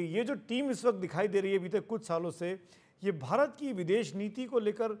सेक्रेटरी, ये जो टीम इस वक्त दिखाई दे रही है बीते कुछ सालों से, ये भारत की विदेश नीति को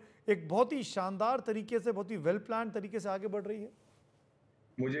लेकर एक बहुत ही शानदार तरीके से, बहुत ही वेल प्लान तरीके से आगे बढ़ रही है।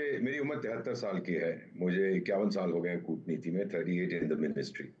 मेरी उम्र 73 साल की है, मुझे 51 साल हो गए कूटनीति में, 38 इन द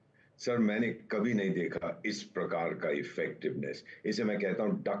मिनिस्ट्री। सर मैंने कभी नहीं देखा इस प्रकार का इफेक्टिवनेस। इसे मैं कहता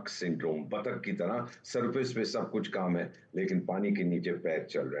हूं डक सिंड्रोम, बतख की तरह सरफेस पे सब कुछ काम है लेकिन पानी के नीचे पैर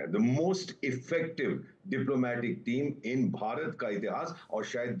चल रहा है। The most effective diplomatic team इन भारत का इतिहास और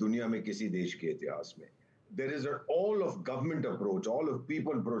शायद दुनिया में किसी देश के इतिहास में। There is all of government approach, all of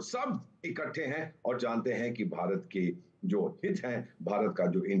people approach, सब इकट्ठे हैं और जानते हैं कि भारत की जो हित है, भारत का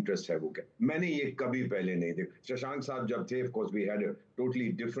जो इंटरेस्ट है वो क्या। मैंने ये कभी पहले नहीं देखा। शशांक साहब जब थे, of course we had a totally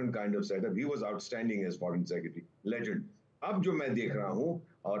different kind of setup, he was outstanding as foreign secretary, legend. अब जो मैं देख रहा हूं,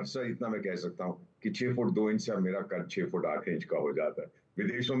 और सर इतना मैं कह सकता हूं कि 6 फुट 2 इंच से मेरा कद 6 फुट 8 इंच का हो जाता है।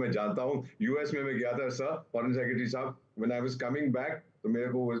 विदेशों में जाता हूं, यूएस में मैं गया था सर, फॉरेन सेक्रेटरी साहब, when I was coming back तो मेरे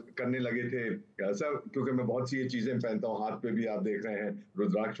को करने लगे थे सर, क्योंकि मैं बहुत सी ये चीजें पहनता हूँ, हाथ पे भी आप देख रहे हैं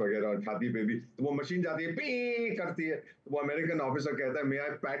रुद्राक्ष वगैरह और छाती पे भी, तो वो मशीन जाती है, पी करती है, तो वो अमेरिकन ऑफिसर कहता है, मे आई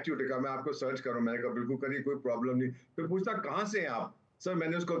पैट यू टिका, मैं आपको सर्च करूं। मैंने कहा बिल्कुल करिए, कोई प्रॉब्लम नहीं। फिर पूछता कहां से हैं आप? सर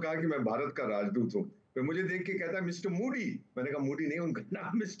मैंने उसको कहा कि मैं भारत का राजदूत हूँ। फिर मुझे देख के कहता है मिस्टर मोदी। मैंने कहा मोदी नहीं, उनका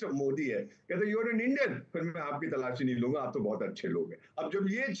नाम मिस्टर मोदी है। कहता है यू आर एन इंडियन। फिर मैं आपकी तलाशी नहीं लूंगा, आप तो बहुत अच्छे लोग हैं। अब जब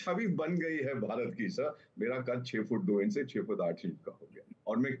ये छवि बन गई है भारत की सर, मेरा कद 6 फुट 2 इंच से 6 फुट 8 इंच का हो गया,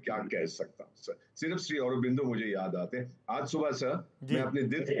 और मैं क्या कह सकता हूँ सर। सिर्फ श्री अरबिंदो मुझे याद आते हैं। आज सुबह सर मैं अपने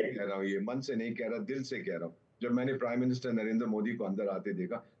दिल से कह रहा हूँ, ये मन से नहीं कह रहा, दिल से कह रहा हूँ, जब मैंने प्राइम मिनिस्टर नरेंद्र मोदी को अंदर आते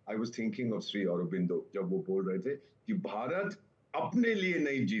देखा, I was thinking of Shri Aurobindo, जब वो बोल रहे थे कि भारत अपने लिए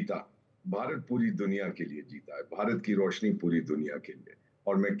नहीं जीता, भारत पूरी दुनिया के लिए जीता है, भारत की रोशनी पूरी दुनिया के लिए।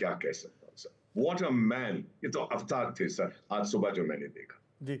 और मैं क्या कह सकता हूँ सर, व्हाट अ मैन। ये तो अवतार थे सर आज सुबह जो मैंने देखा।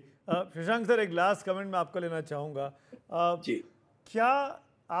 जी शशांक सर, एक लास्ट कमेंट मैं आपका लेना चाहूँगा। जी, क्या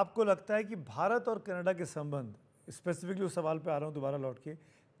आपको लगता है कि भारत और कनाडा के संबंध, स्पेसिफिकली उस सवाल पे आ रहा हूँ दोबारा लौट के,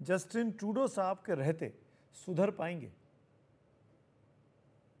 जस्टिन ट्रूडो साहब के रहते सुधर पाएंगे?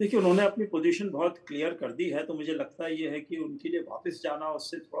 देखिए उन्होंने अपनी पोजीशन बहुत क्लियर कर दी है, तो मुझे लगता है ये है कि उनके लिए वापस जाना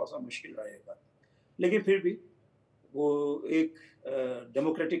उससे थोड़ा सा मुश्किल रहेगा। लेकिन फिर भी वो एक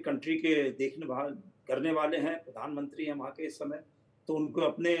डेमोक्रेटिक कंट्री के करने वाले हैं, प्रधानमंत्री हैं वहाँ के इस समय, तो उनको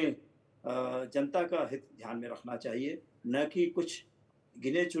अपने जनता का हित ध्यान में रखना चाहिए, न कि कुछ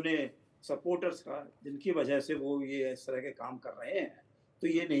गिने चुने सपोर्टर्स का, जिनकी वजह से वो ये इस तरह के काम कर रहे हैं। तो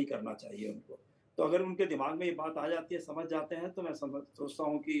ये नहीं करना चाहिए उनको। तो अगर उनके दिमाग में ये बात आ जाती है, समझ जाते हैं, तो मैं सोचता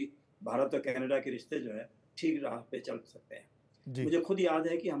हूँ कि भारत और कनाडा के रिश्ते जो है ठीक राह पे चल सकते हैं। मुझे खुद याद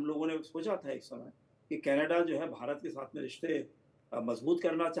है कि हम लोगों ने सोचा था एक समय कि कनाडा जो है भारत के साथ में रिश्ते मजबूत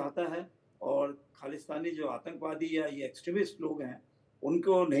करना चाहता है, और खालिस्तानी जो आतंकवादी या ये एक्सट्रीमिस्ट लोग हैं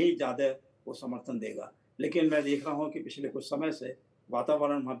उनको नहीं ज़्यादा वो समर्थन देगा। लेकिन मैं देख रहा हूँ कि पिछले कुछ समय से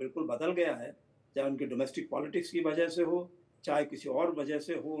वातावरण वहाँ बिल्कुल बदल गया है, चाहे उनके डोमेस्टिक पॉलिटिक्स की वजह से हो, चाहे किसी और वजह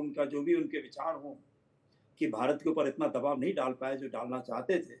से हो, उनका जो भी उनके विचार हो कि भारत के ऊपर इतना दबाव नहीं डाल पाए जो डालना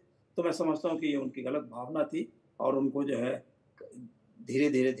चाहते थे। तो मैं समझता हूँ कि ये उनकी गलत भावना थी, और उनको जो है धीरे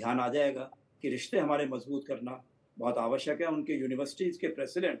धीरे ध्यान आ जाएगा कि रिश्ते हमारे मजबूत करना बहुत आवश्यक है। उनके यूनिवर्सिटीज़ के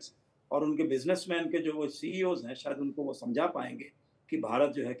प्रेसिडेंट्स और उनके बिजनेसमैन के जो वो CEOs हैं, शायद उनको वो समझा पाएंगे कि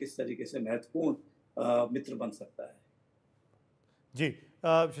भारत जो है किस तरीके से महत्वपूर्ण मित्र बन सकता है। जी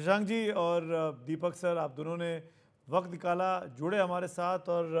शशांक जी और दीपक सर, आप दोनों ने वक्त निकाला, जुड़े हमारे साथ,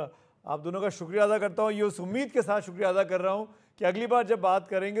 और आप दोनों का शुक्रिया अदा करता हूँ। ये उस उम्मीद के साथ शुक्रिया अदा कर रहा हूँ कि अगली बार जब बात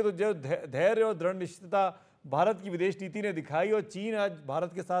करेंगे तो जो धैर्य और दृढ़ निश्चितता भारत की विदेश नीति ने दिखाई और चीन आज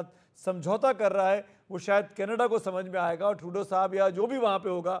भारत के साथ समझौता कर रहा है, वो शायद कनाडा को समझ में आएगा, और ट्रूडो साहब या जो भी वहाँ पे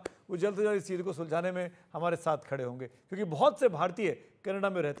होगा वो जल्द से जल्द इस चीज़ को सुलझाने में हमारे साथ खड़े होंगे, क्योंकि बहुत से भारतीय कनाडा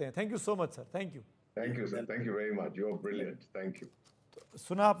में रहते हैं। Thank you so much sir. Thank you. Thank you sir, thank you very much, you are brilliant, thank you.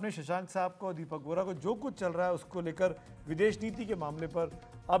 सुना आपने शशांक साहब को और दीपक बोरा को, जो कुछ चल रहा है उसको लेकर विदेश नीति के मामले पर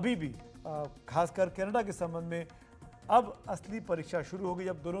अभी भी खासकर कनाडा के संबंध में अब असली परीक्षा शुरू होगी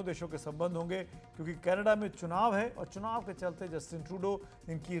जब दोनों देशों के संबंध होंगे, क्योंकि कनाडा में चुनाव है और चुनाव के चलते जस्टिन ट्रूडो,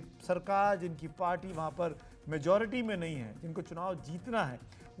 जिनकी सरकार, जिनकी पार्टी वहाँ पर मेजॉरिटी में नहीं है, जिनको चुनाव जीतना है,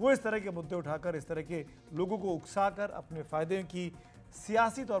 वो इस तरह के मुद्दे उठाकर इस तरह के लोगों को उकसाकर अपने फ़ायदे की,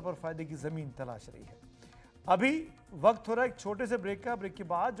 सियासी तौर पर फ़ायदे की ज़मीन तलाश रही है। अभी वक्त हो रहा है एक छोटे से ब्रेक का। ब्रेक के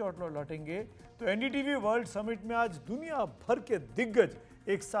बाद जो लौटेंगे तो NDTV वर्ल्ड समिट में आज दुनिया भर के दिग्गज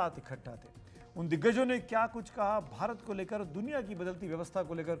एक साथ इकट्ठा थे। उन दिग्गजों ने क्या कुछ कहा भारत को लेकर, दुनिया की बदलती व्यवस्था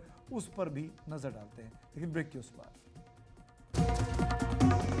को लेकर, उस पर भी नजर डालते हैं, लेकिन ब्रेक के उस पार।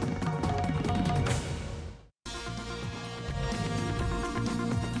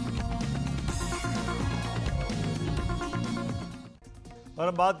 और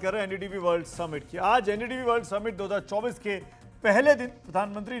हम बात कर रहे हैं NDTV वर्ल्ड समिट की। आज NDTV वर्ल्ड समिट 2024 के पहले दिन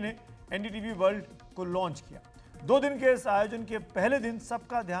प्रधानमंत्री ने NDTV वर्ल्ड को लॉन्च किया। 2 दिन के इस आयोजन के पहले दिन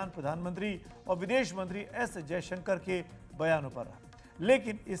सबका ध्यान प्रधानमंत्री और विदेश मंत्री S जयशंकर के बयानों पर रहा,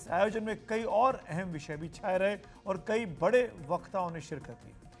 लेकिन इस आयोजन में कई और अहम विषय भी छाए रहे और कई बड़े वक्ताओं ने शिरकत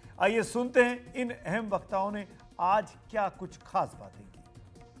की। आइए सुनते हैं इन अहम वक्ताओं ने आज क्या कुछ खास बातें की।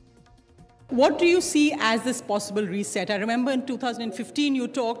 What do you see as this possible reset? I remember in 2015 you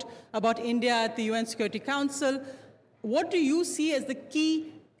talked about India at the UN Security Council. What do you see as the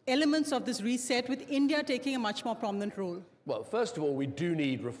key elements of this reset, with India taking a much more prominent role? Well, first of all, we do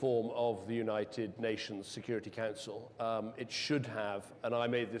need reform of the United Nations Security Council. It should have, and I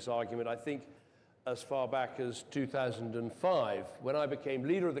made this argument, I think, as far back as 2005. When I became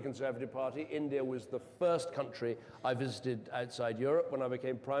leader of the Conservative Party, India was the first country I visited outside Europe. When I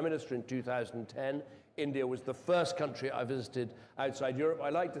became Prime Minister in 2010, India was the first country I visited outside Europe. I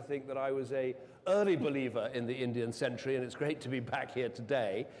like to think that I was an early believer in the Indian century, and it's great to be back here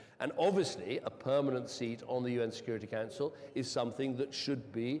today. And obviously, a permanent seat on the UN Security Council is something that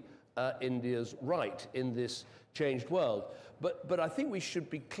should be India's right in this changed world. But I think we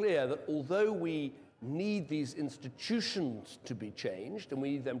should be clear that although we need these institutions to be changed and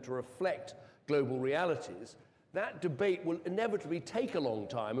we need them to reflect global realities, that debate will inevitably take a long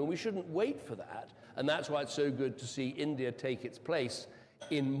time, and we shouldn't wait for that. And that's why it's so good to see India take its place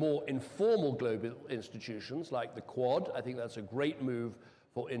in more informal global institutions like the Quad. I think that's a great move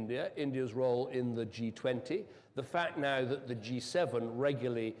for India. India's role in the G20. The fact now that the G7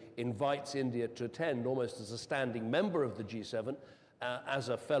 regularly invites India to attend almost as a standing member of the G7 as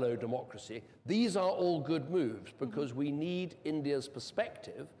a fellow democracy. These are all good moves because we need India's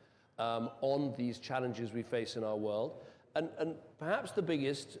perspective on these challenges we face in our world. And perhaps the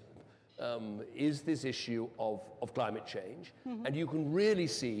biggest is this issue of climate change. And you can really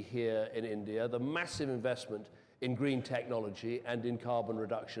see here in India the massive investment in green technology and in carbon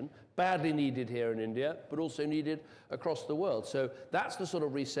reduction, badly needed here in India, but also needed across the world. So that's the sort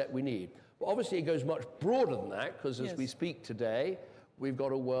of reset we need. But obviously it goes much broader than that, because as we speak today, we've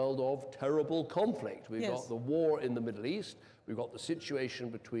got a world of terrible conflict. We've got the war in the Middle East, we've got the situation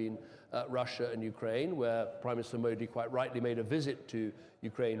between Russia and Ukraine, where Prime Minister Modi quite rightly made a visit to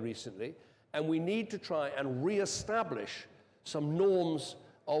Ukraine recently, and we need to try and re-establish some norms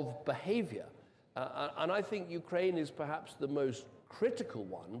of behavior. And I think Ukraine is perhaps the most critical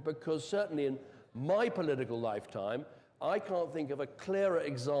one, because certainly in my political lifetime, I can't think of a clearer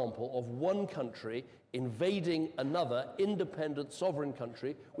example of one country invading another independent sovereign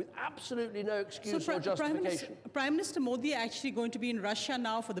country with absolutely no excuse or justification. Prime Minister Modi actually going to be in Russia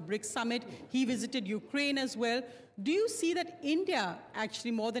now for the BRICS summit. He visited Ukraine as well. Do you see that India,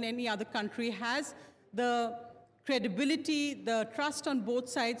 actually more than any other country, has the credibility, the trust on both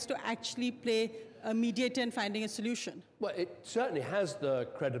sides to actually play a mediator in finding a solution? Well, it certainly has the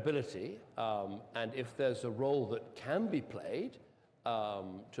credibility, and if there's a role that can be played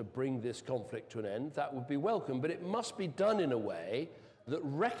to bring this conflict to an end, that would be welcome. But it must be done in a way that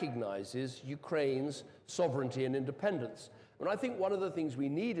recognizes Ukraine's sovereignty and independence. And I think one of the things we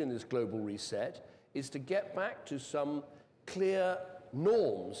need in this global reset is to get back to some clear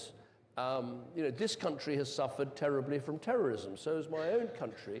norms. This country has suffered terribly from terrorism, so has my own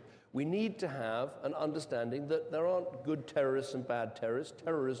country. We need to have an understanding that there aren't good terrorists and bad terrorists.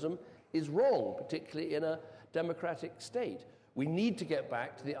 Terrorism is wrong, particularly in a democratic state. We need to get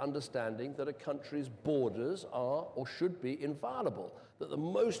back to the understanding that a country's borders are or should be inviolable, that the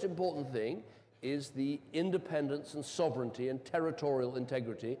most important thing is the independence and sovereignty and territorial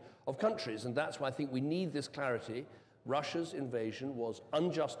integrity of countries. And that's why I think we need this clarity. Russia's invasion was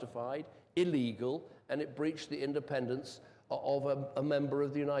unjustified, illegal, and it breached the independence of a member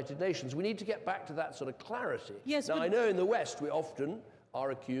of the United Nations. We need to get back to that sort of clarity. Yes, now, I know in the West we often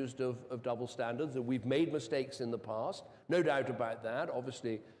are accused of double standards, and we've made mistakes in the past, no doubt about that,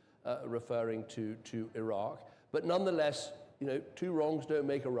 obviously referring to Iraq. But nonetheless, two wrongs don't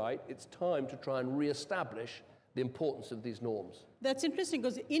make a right. It's time to try and re-establish the importance of these norms. That's interesting,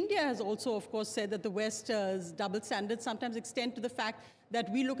 because India has also, of course, said that the West's double standards sometimes extend to the fact that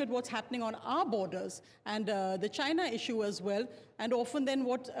we look at what's happening on our borders, and the China issue as well, and often then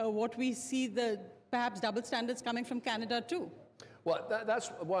what we see, the perhaps double standards coming from Canada too. Well,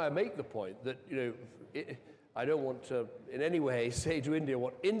 that's why I make the point that, I don't want to in any way say to India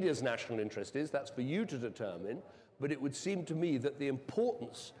what India's national interest is. That's for you to determine. But it would seem to me that the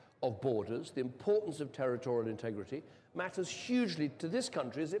importance of borders, the importance of territorial integrity, matters hugely to this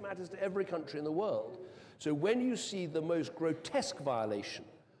country as it matters to every country in the world. So when you see the most grotesque violation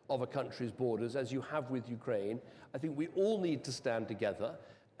of a country's borders, as you have with Ukraine, I think we all need to stand together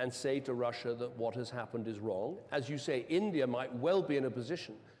and say to Russia that what has happened is wrong. As you say, India might well be in a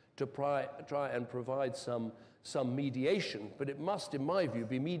position to try and provide some mediation, but it must, in my view,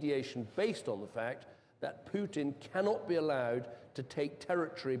 be mediation based on the fact that Putin cannot be allowed to take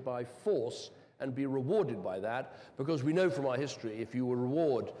territory by force and be rewarded by that, because we know from our history, if you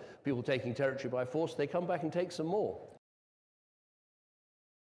reward people taking territory by force, they come back and take some more.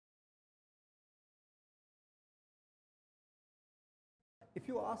 If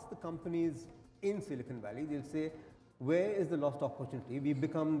you ask the companies in Silicon Valley, they'll say, where is the lost opportunity? We've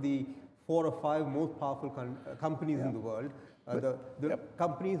become the 4 or 5 most powerful companies in the world. The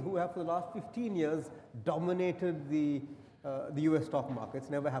companies who have for the last 15 years dominated the US stock markets,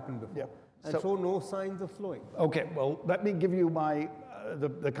 never happened before. And so no signs of slowing. Okay, well, let me give you my,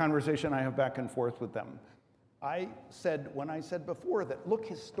 the conversation I have back and forth with them. When I said before that, look,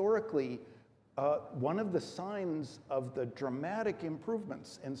 historically, one of the signs of the dramatic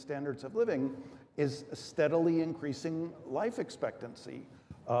improvements in standards of living is steadily increasing life expectancy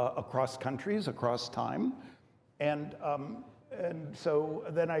across countries, across time. And so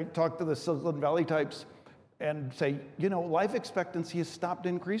then I talk to the Silicon Valley types and say, you know, life expectancy has stopped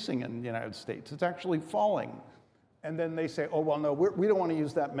increasing in the United States. It's actually falling. And then they say, oh, well, no, we don't want to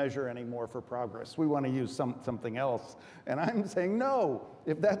use that measure anymore for progress. We want to use something else. And I'm saying, no,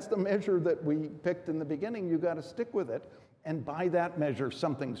 if that's the measure that we picked in the beginning, you got to stick with it. And by that measure,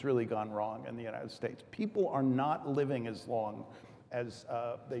 something's really gone wrong in the United States. People are not living as long as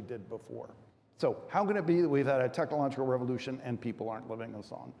they did before. So how can it be that we've had a technological revolution and people aren't living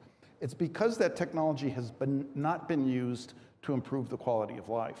as long? It's because that technology has not been used to improve the quality of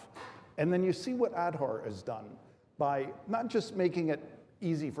life. And then you see what Aadhaar has done by not just making it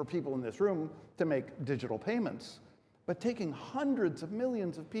easy for people in this room to make digital payments, but taking hundreds of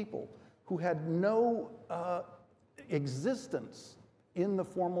millions of people who had no existence in the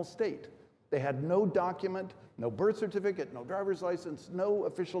formal state. They had no document, no birth certificate, no driver's license, no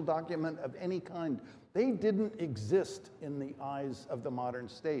official document of any kind. They didn't exist in the eyes of the modern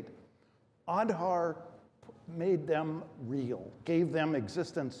state. Aadhaar made them real, gave them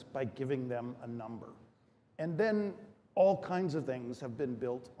existence by giving them a number. And then all kinds of things have been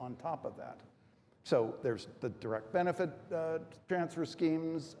built on top of that. So there's the direct benefit transfer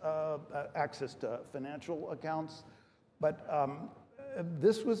schemes, access to financial accounts. But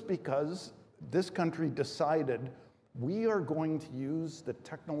this was because this country decided we are going to use the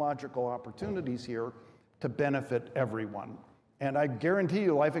technological opportunities here to benefit everyone. And I guarantee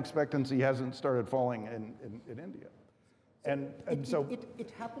you life expectancy hasn't started falling in India.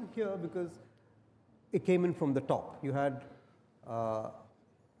 It happened here because it came in from the top. You had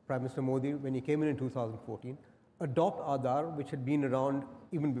Prime Minister Modi, when he came in 2014, adopt Aadhaar, which had been around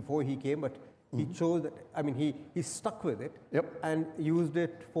even before he came, but he chose that, I mean, he stuck with it and used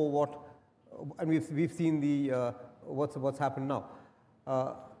it for what, and we've seen the, what's happened now.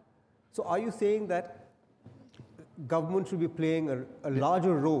 So are you saying that government should be playing a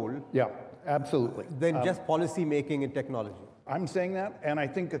larger role? Yeah, absolutely. Than just policy making and technology? I'm saying that, and I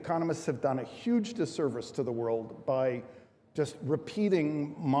think economists have done a huge disservice to the world by just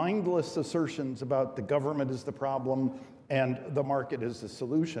repeating mindless assertions about the government is the problem and the market is the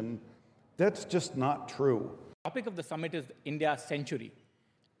solution. That's just not true. The topic of the summit is India's century.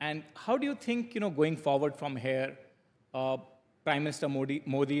 And how do you think, going forward from here, Prime Minister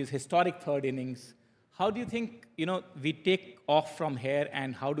Modi's historic third innings, how do you think, we take off from here,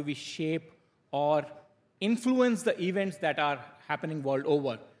 and how do we shape or influence the events that are happening world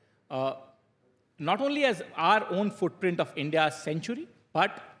over? Not only as our own footprint of India's century,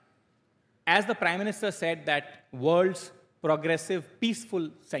 but as the Prime Minister said, that world's progressive,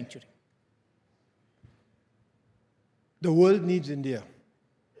 peaceful century. The world needs India.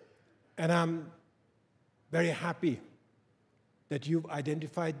 And I'm very happy that you've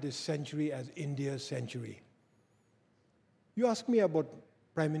identified this century as India's century. You asked me about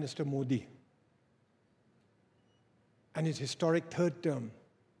Prime Minister Modi and his historic third term.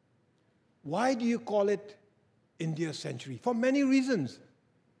 Why do you call it India's century? For many reasons.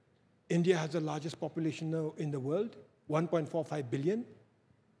 India has the largest population now in the world, 1.45 billion.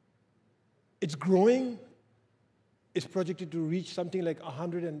 It's growing. It's projected to reach something like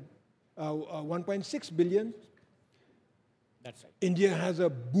 1.6 billion. That's right. India has a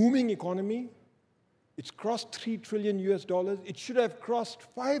booming economy. It's crossed $3 trillion US. It should have crossed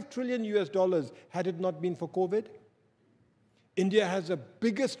 $5 trillion US had it not been for COVID. India has the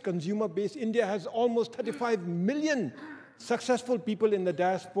biggest consumer base. India has almost 35 million successful people in the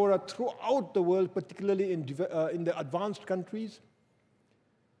diaspora throughout the world, particularly in the advanced countries.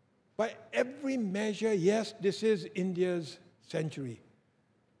 By every measure, yes, this is India's century.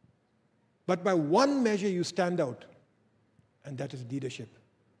 But by one measure, you stand out, and that is leadership.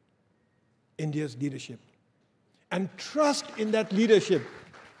 India's leadership. And trust in that leadership.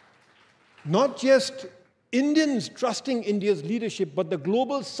 Not just Indians trusting India's leadership, but the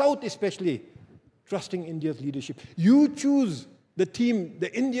global South especially trusting India's leadership. You choose the team,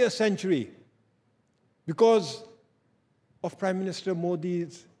 the India Century, because of Prime Minister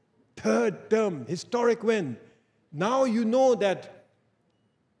Modi's third term, historic win. Now you know that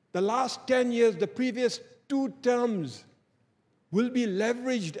the last 10 years, the previous 2 terms will be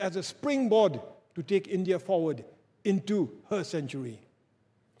leveraged as a springboard to take India forward into her century.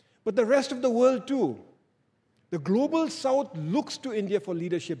 But the rest of the world too. The global South looks to India for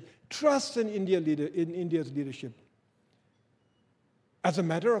leadership, trusts in India's leadership. As a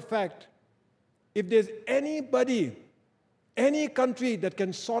matter of fact, if there's anybody, any country that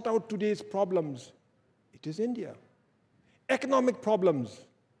can sort out today's problems, it is India. Economic problems.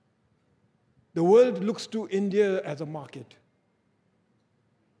 The world looks to India as a market.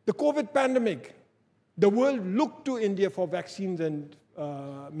 The COVID pandemic, the world looked to India for vaccines and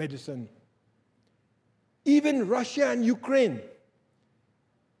medicine. Even Russia and Ukraine.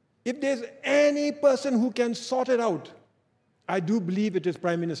 If there's any person who can sort it out, I do believe it is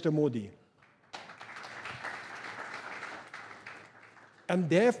Prime Minister Modi. And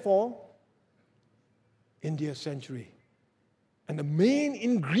therefore, India's century. And the main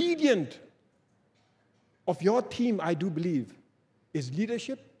ingredient of your team, I do believe, is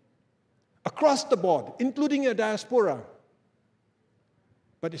leadership across the board, including a diaspora,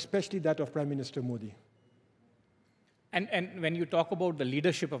 but especially that of Prime Minister Modi. And when you talk about the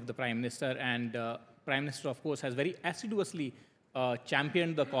leadership of the Prime Minister, and Prime Minister, of course, has very assiduously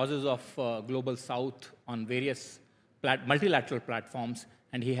championed the causes of Global South on various multilateral platforms,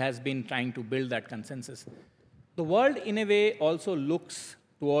 and he has been trying to build that consensus. The world, in a way, also looks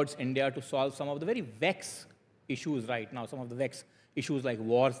towards India to solve some of the very vexed issues right now, some of the vexed issues like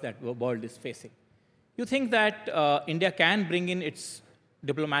wars that the world is facing. You think that India can bring in its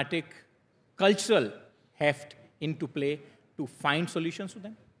diplomatic, cultural heft into play to find solutions to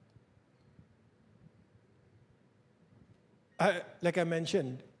them? Like I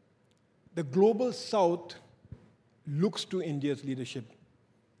mentioned, the Global South looks to India's leadership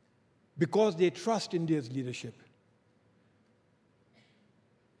because they trust India's leadership.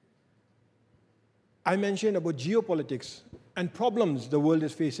 I mentioned about geopolitics and problems the world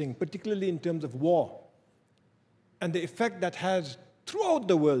is facing, particularly in terms of war, and the effect that has throughout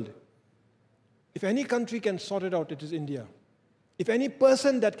the world. If any country can sort it out, it is India. If any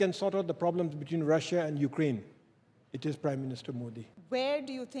person that can sort out the problems between Russia and Ukraine, it is Prime Minister Modi. Where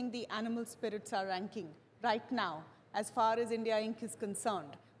do you think the animal spirits are ranking right now, as far as India Inc. is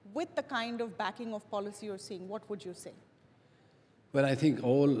concerned? With the kind of backing of policy you're seeing, what would you say? Well, I think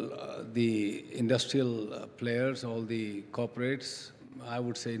all the industrial players, all the corporates, I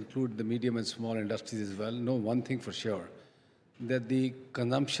would say include the medium and small industries as well, know one thing for sure, that the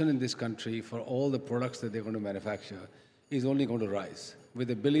consumption in this country for all the products that they're going to manufacture is only going to rise. With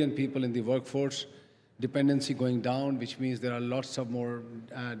 1 billion people in the workforce, dependency going down, which means there are lots of more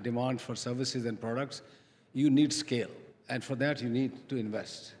demand for services and products, you need scale. And for that, you need to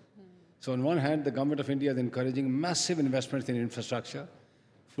invest. So on one hand, the government of India is encouraging massive investments in infrastructure,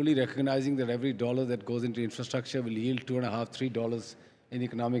 fully recognizing that every dollar that goes into infrastructure will yield $2.5, $3 in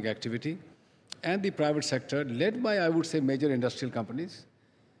economic activity. And the private sector, led by, I would say, major industrial companies.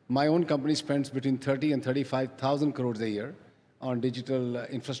 My own company spends between 30 and 35,000 crores a year on digital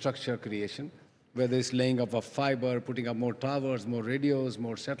infrastructure creation, whether it's laying up of fiber, putting up more towers, more radios,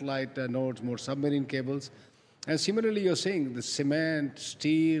 more satellite nodes, more submarine cables. And similarly, you're seeing the cement,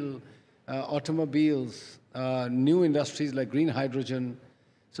 steel, automobiles, new industries like green hydrogen.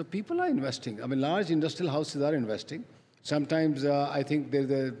 So people are investing. I mean, large industrial houses are investing. Sometimes I think there's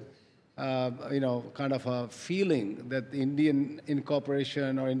a, kind of a feeling that the Indian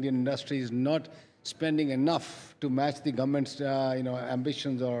incorporation or Indian industry is not spending enough to match the government's,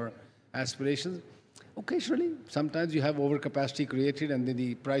 ambitions or aspirations. Occasionally, sometimes you have overcapacity created and then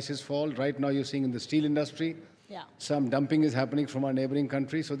the prices fall. Right now, you're seeing in the steel industry, some dumping is happening from our neighboring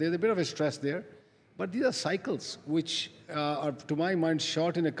countries. So there's a bit of a stress there. But these are cycles which are, to my mind,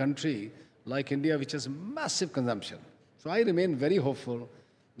 short in a country like India, which has massive consumption. So I remain very hopeful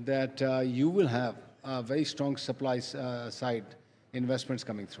that you will have very strong supply side investments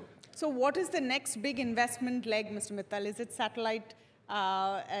coming through. So what is the next big investment leg, Mr. Mittal? Is it satellite,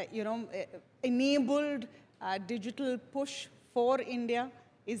 enabled digital push for India?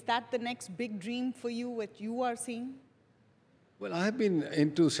 Is that the next big dream for you, what you are seeing? Well, I have been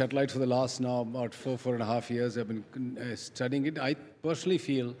into satellite for the last now about 4.5 years. I've been studying it. I personally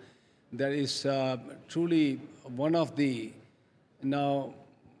feel that is truly one of the now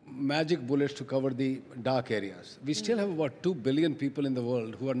magic bullets to cover the dark areas. We still have about 2 billion people in the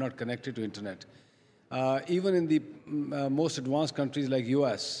world who are not connected to internet. Even in the most advanced countries like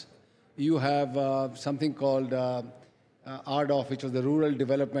US, You have something called RDOF, which was the Rural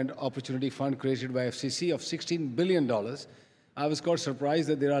Development Opportunity Fund created by FCC of $16 billion. I was quite surprised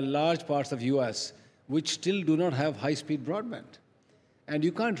that there are large parts of US which still do not have high-speed broadband. And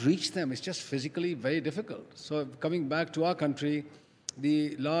you can't reach them. It's just physically very difficult. So coming back to our country,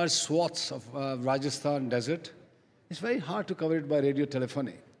 the large swaths of Rajasthan desert, it's very hard to cover it by radio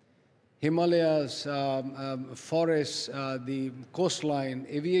telephony. Himalayas, forests, the coastline,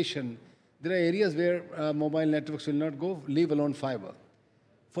 aviation, there are areas where mobile networks will not go, leave alone fiber.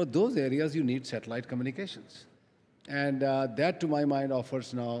 For those areas, you need satellite communications. And that, to my mind,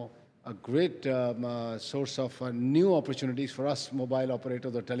 offers now a great source of new opportunities for us mobile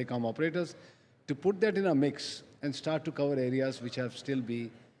operators or telecom operators to put that in a mix and start to cover areas which have still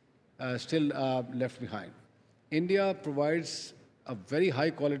left behind. India provides a very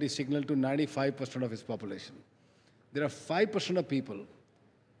high quality signal to 95% of its population. There are 5% of people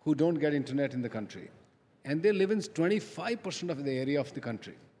who don't get internet in the country, and they live in 25% of the area of the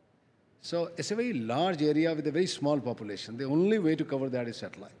country. So it's a very large area with a very small population. The only way to cover that is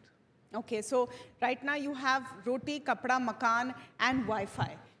satellite. Okay, so right now you have roti, kapda, makan, and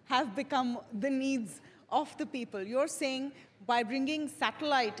Wi-Fi have become the needs of the people. You're saying by bringing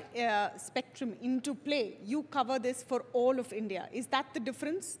satellite spectrum into play, you cover this for all of India. Is that the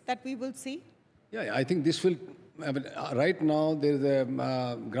difference that we will see? Yeah, I think this will, right now there's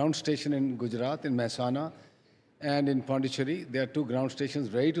a ground station in Gujarat, in Mehsana, and in Pondicherry. There are 2 ground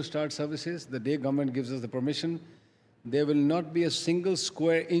stations ready to start services. The day government gives us the permission, there will not be a single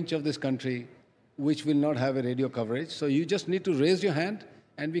square inch of this country which will not have a radio coverage. So you just need to raise your hand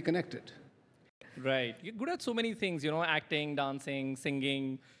and be connected. Right. You're good at so many things, you know, acting, dancing,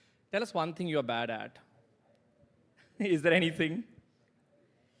 singing. Tell us one thing you're bad at. Is there anything?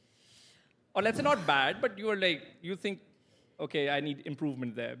 Or let's say not bad, but you are like, you think, okay, I need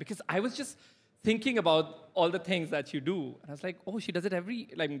improvement there. Because I was just thinking about all the things that you do. And I was like, oh, she does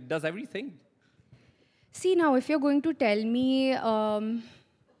it does everything. See, now, if you're going to tell me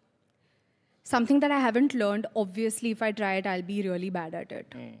something that I haven't learned, obviously, if I try it, I'll be really bad at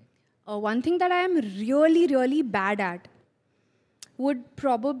it. One thing that I am really, really bad at would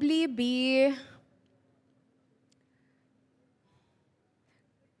probably be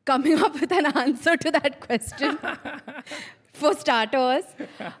coming up with an answer to that question, for starters.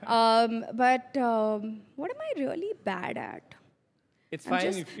 But what am I really bad at? It's fine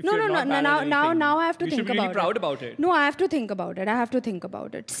if no, you're no, not no, bad at anything. now I have to You think should be about really proud about it. No, I have to think about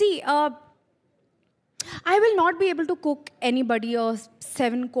it. See, I will not be able to cook anybody a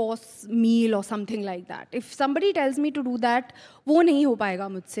 7-course meal or something like that. If somebody tells me to do that, वो नहीं हो पाएगा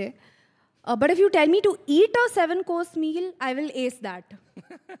मुझसे. But if you tell me to eat a 7-course meal, I will ace that.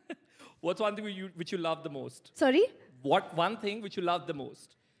 What's one thing which you love the most? Sorry? What one thing which you love the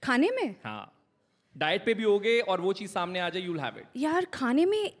most? खाने में? हाँ. Diet पे भी होगे और वो चीज सामने आ जाए, you'll have it. यार खाने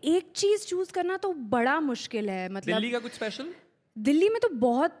में एक चीज चूज करना तो बड़ा मुश्किल है. मतलब दिल्ली का कुछ स्पेशल? दिल्ली में तो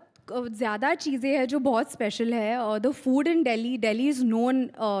बहुत ज़्यादा चीज़ें हैं जो बहुत स्पेशल है. The food in Delhi is known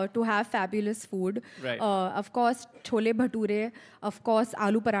to have fabulous food. Right. Of course, chole bhature, of course,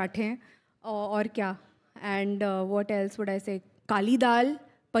 आलू पराठे, और क्या? And what else would I say? Kali dal,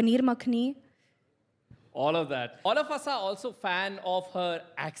 paneer makhani. All of that. All of us are also fan of her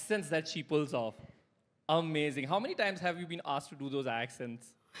accents that she pulls off. Amazing. How many times have you been asked to do those accents?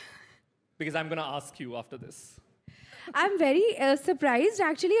 Because I'm going to ask you after this. I'm very surprised.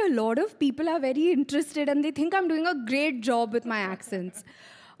 Actually, a lot of people are very interested and they think I'm doing a great job with my accents.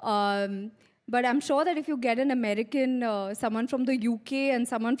 But I'm sure that if you get an American, someone from the UK and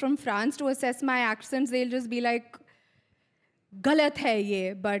someone from France to assess my accents, they'll just be like, गलत है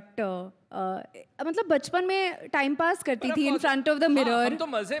ये. But मतलब बचपन में time pass करती थी in front of the mirror. हम तो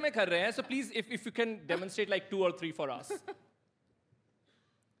मजे में कर रहे हैं. So please, if you can demonstrate like 2 or 3 for us.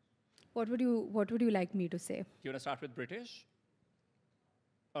 What would you like me to say? You want to start with British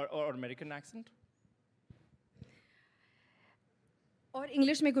or American accent? और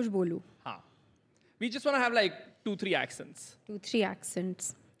English में कुछ बोलूँ? हाँ. We just want to have like 2-3 accents. 2-3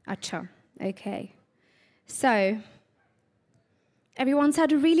 accents. अच्छा. Okay. So, everyone's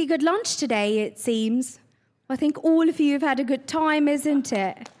had a really good lunch today, it seems. I think all of you have had a good time, isn't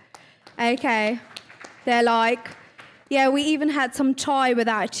it? Okay. They're like, yeah, we even had some chai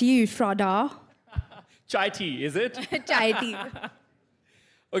without you, Shraddha. Chai tea, is it? Chai tea.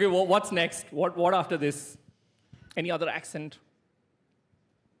 Okay, well, what's next? What after this? Any other accent?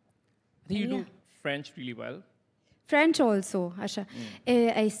 I think you do French really well. French also, Asha.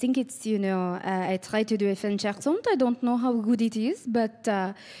 I think it's, I try to do a French accent. I don't know how good it is, but,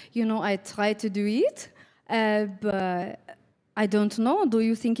 I try to do it. But I don't know. Do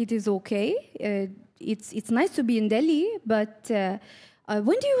you think it is okay? It's nice to be in Delhi, but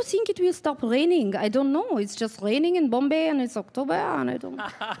when do you think it will stop raining? I don't know. It's just raining in Bombay and it's October and I don't know.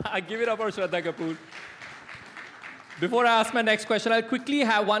 Give it up for Shraddha Kapoor. Before I ask my next question, I'll quickly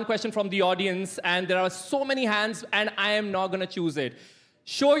have one question from the audience, and there are so many hands and I am not going to choose it.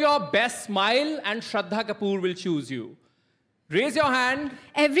 Show your best smile and Shraddha Kapoor will choose you. Raise your hand.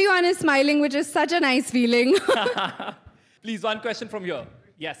 Everyone is smiling, which is such a nice feeling. Please, one question from here.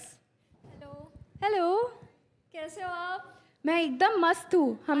 Yes. Hello. कैसे हो आप? मैं एकदम मस्त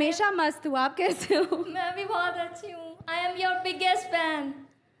हूँ, हमेशा मस्त हूँ. आप कैसे हो? मैं भी बहुत अच्छी हूँ. I am your biggest fan.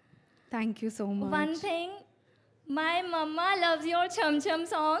 Thank you so much. One thing, my mama loves your Chum Chum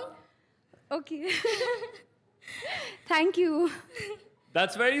song. Okay. Thank you.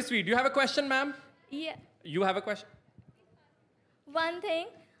 That's very sweet. You have a question, ma'am? Yeah. You have a question? One thing,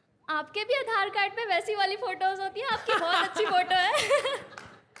 आपके भी आधार card पे वैसी वाली photos होती हैं. आपकी बहुत अच्छी फोटो है.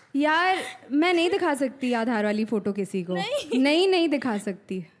 यार मैं नहीं दिखा सकती आधार वाली फ़ोटो किसी को. नहीं दिखा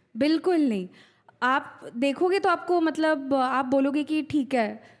सकती, बिल्कुल नहीं. आप देखोगे तो आपको मतलब आप बोलोगे कि ठीक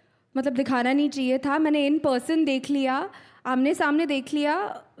है, मतलब दिखाना नहीं चाहिए था. मैंने इन पर्सन देख लिया, आमने सामने देख लिया,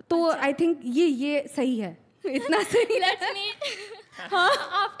 तो आई थिंक ये सही है. इतना सही. Let's meet.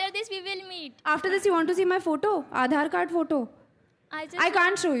 After this we will meet. After this you want to see my photo? Aadhaar card photo? I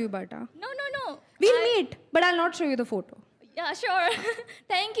can't show you, but No. We'll meet, but I'll not show you the photo. Yeah, sure.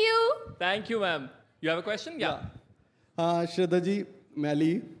 Thank you. Thank you, ma'am. You have a question? Yeah. Shraddha ji,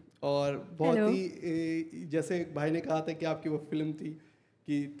 मैली, और बहुत ही जैसे भाई ने कहा था कि आपकी वो फिल्म थी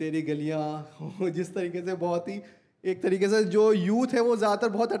कि तेरी गलियां, जिस तरीके से बहुत ही एक तरीके से जो यूथ है वो ज़्यादातर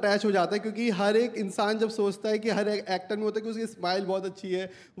बहुत अटैच हो जाता है, क्योंकि हर एक इंसान जब सोचता है कि हर एक एक्टर में होता है कि उसकी स्माइल बहुत अच्छी है,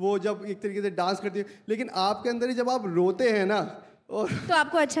 वो जब एक तरीके से डांस करती है, लेकिन आपके अंदर ही जब आप रोते हैं ना, और तो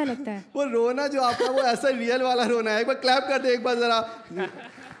आपको अच्छा लगता है वो रोना जो आपका वो ऐसा रियल वाला रोना है. एक बार क्लैप कर दे एक बार जरा.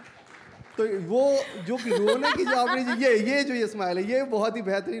 तो वो जो रोने की जो आपने ये स्माइल है, ये बहुत ही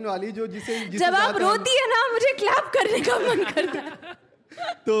बेहतरीन वाली जो जब आप रोती है ना, मुझे क्लैप करने का मन करता है.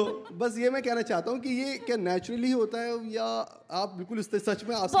 तो बस ये मैं कहना चाहता हूँ कि ये क्या नेचुरली होता है या आप बिल्कुल सच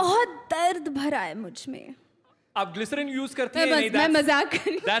में बहुत दर्द भरा है मुझ में. आप ग्लिसरीन यूज करते हैं? नहीं, मैं मजाक कर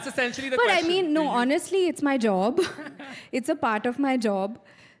रही हूँ. That's essentially the question. But I mean, no, honestly, it's my job. It's a part of my job.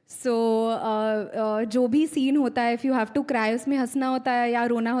 So जो भी सीन होता है, if you have to cry, उसमें हंसना होता है या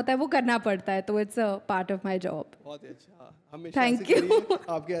रोना होता है, वो करना पड़ता है. तो it's a part of my job. बहुत अच्छा. हमेशा Thank you.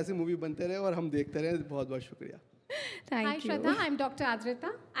 आपके ऐसी मूवी बनते रहे और हम देखते रहे. बहुत बहुत शुक्रिया. Thank Hi, you. Shraddha. I'm Dr.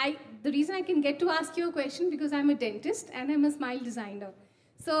 Adrita. The reason I can get to ask you a question because I'm a dentist and I'm a smile designer.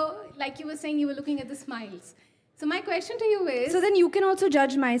 So, like you were saying, you were looking at the smiles. So my question to you is... So then you can also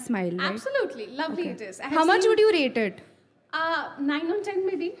judge my smile, right? Absolutely. Lovely it is. How much would you rate it? 9 on 10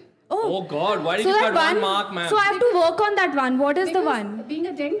 maybe. Oh God, why did you put one mark, ma'am? So I have to work on that one. What is the one? Being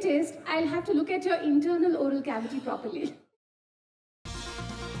a dentist, I'll have to look at your internal oral cavity properly.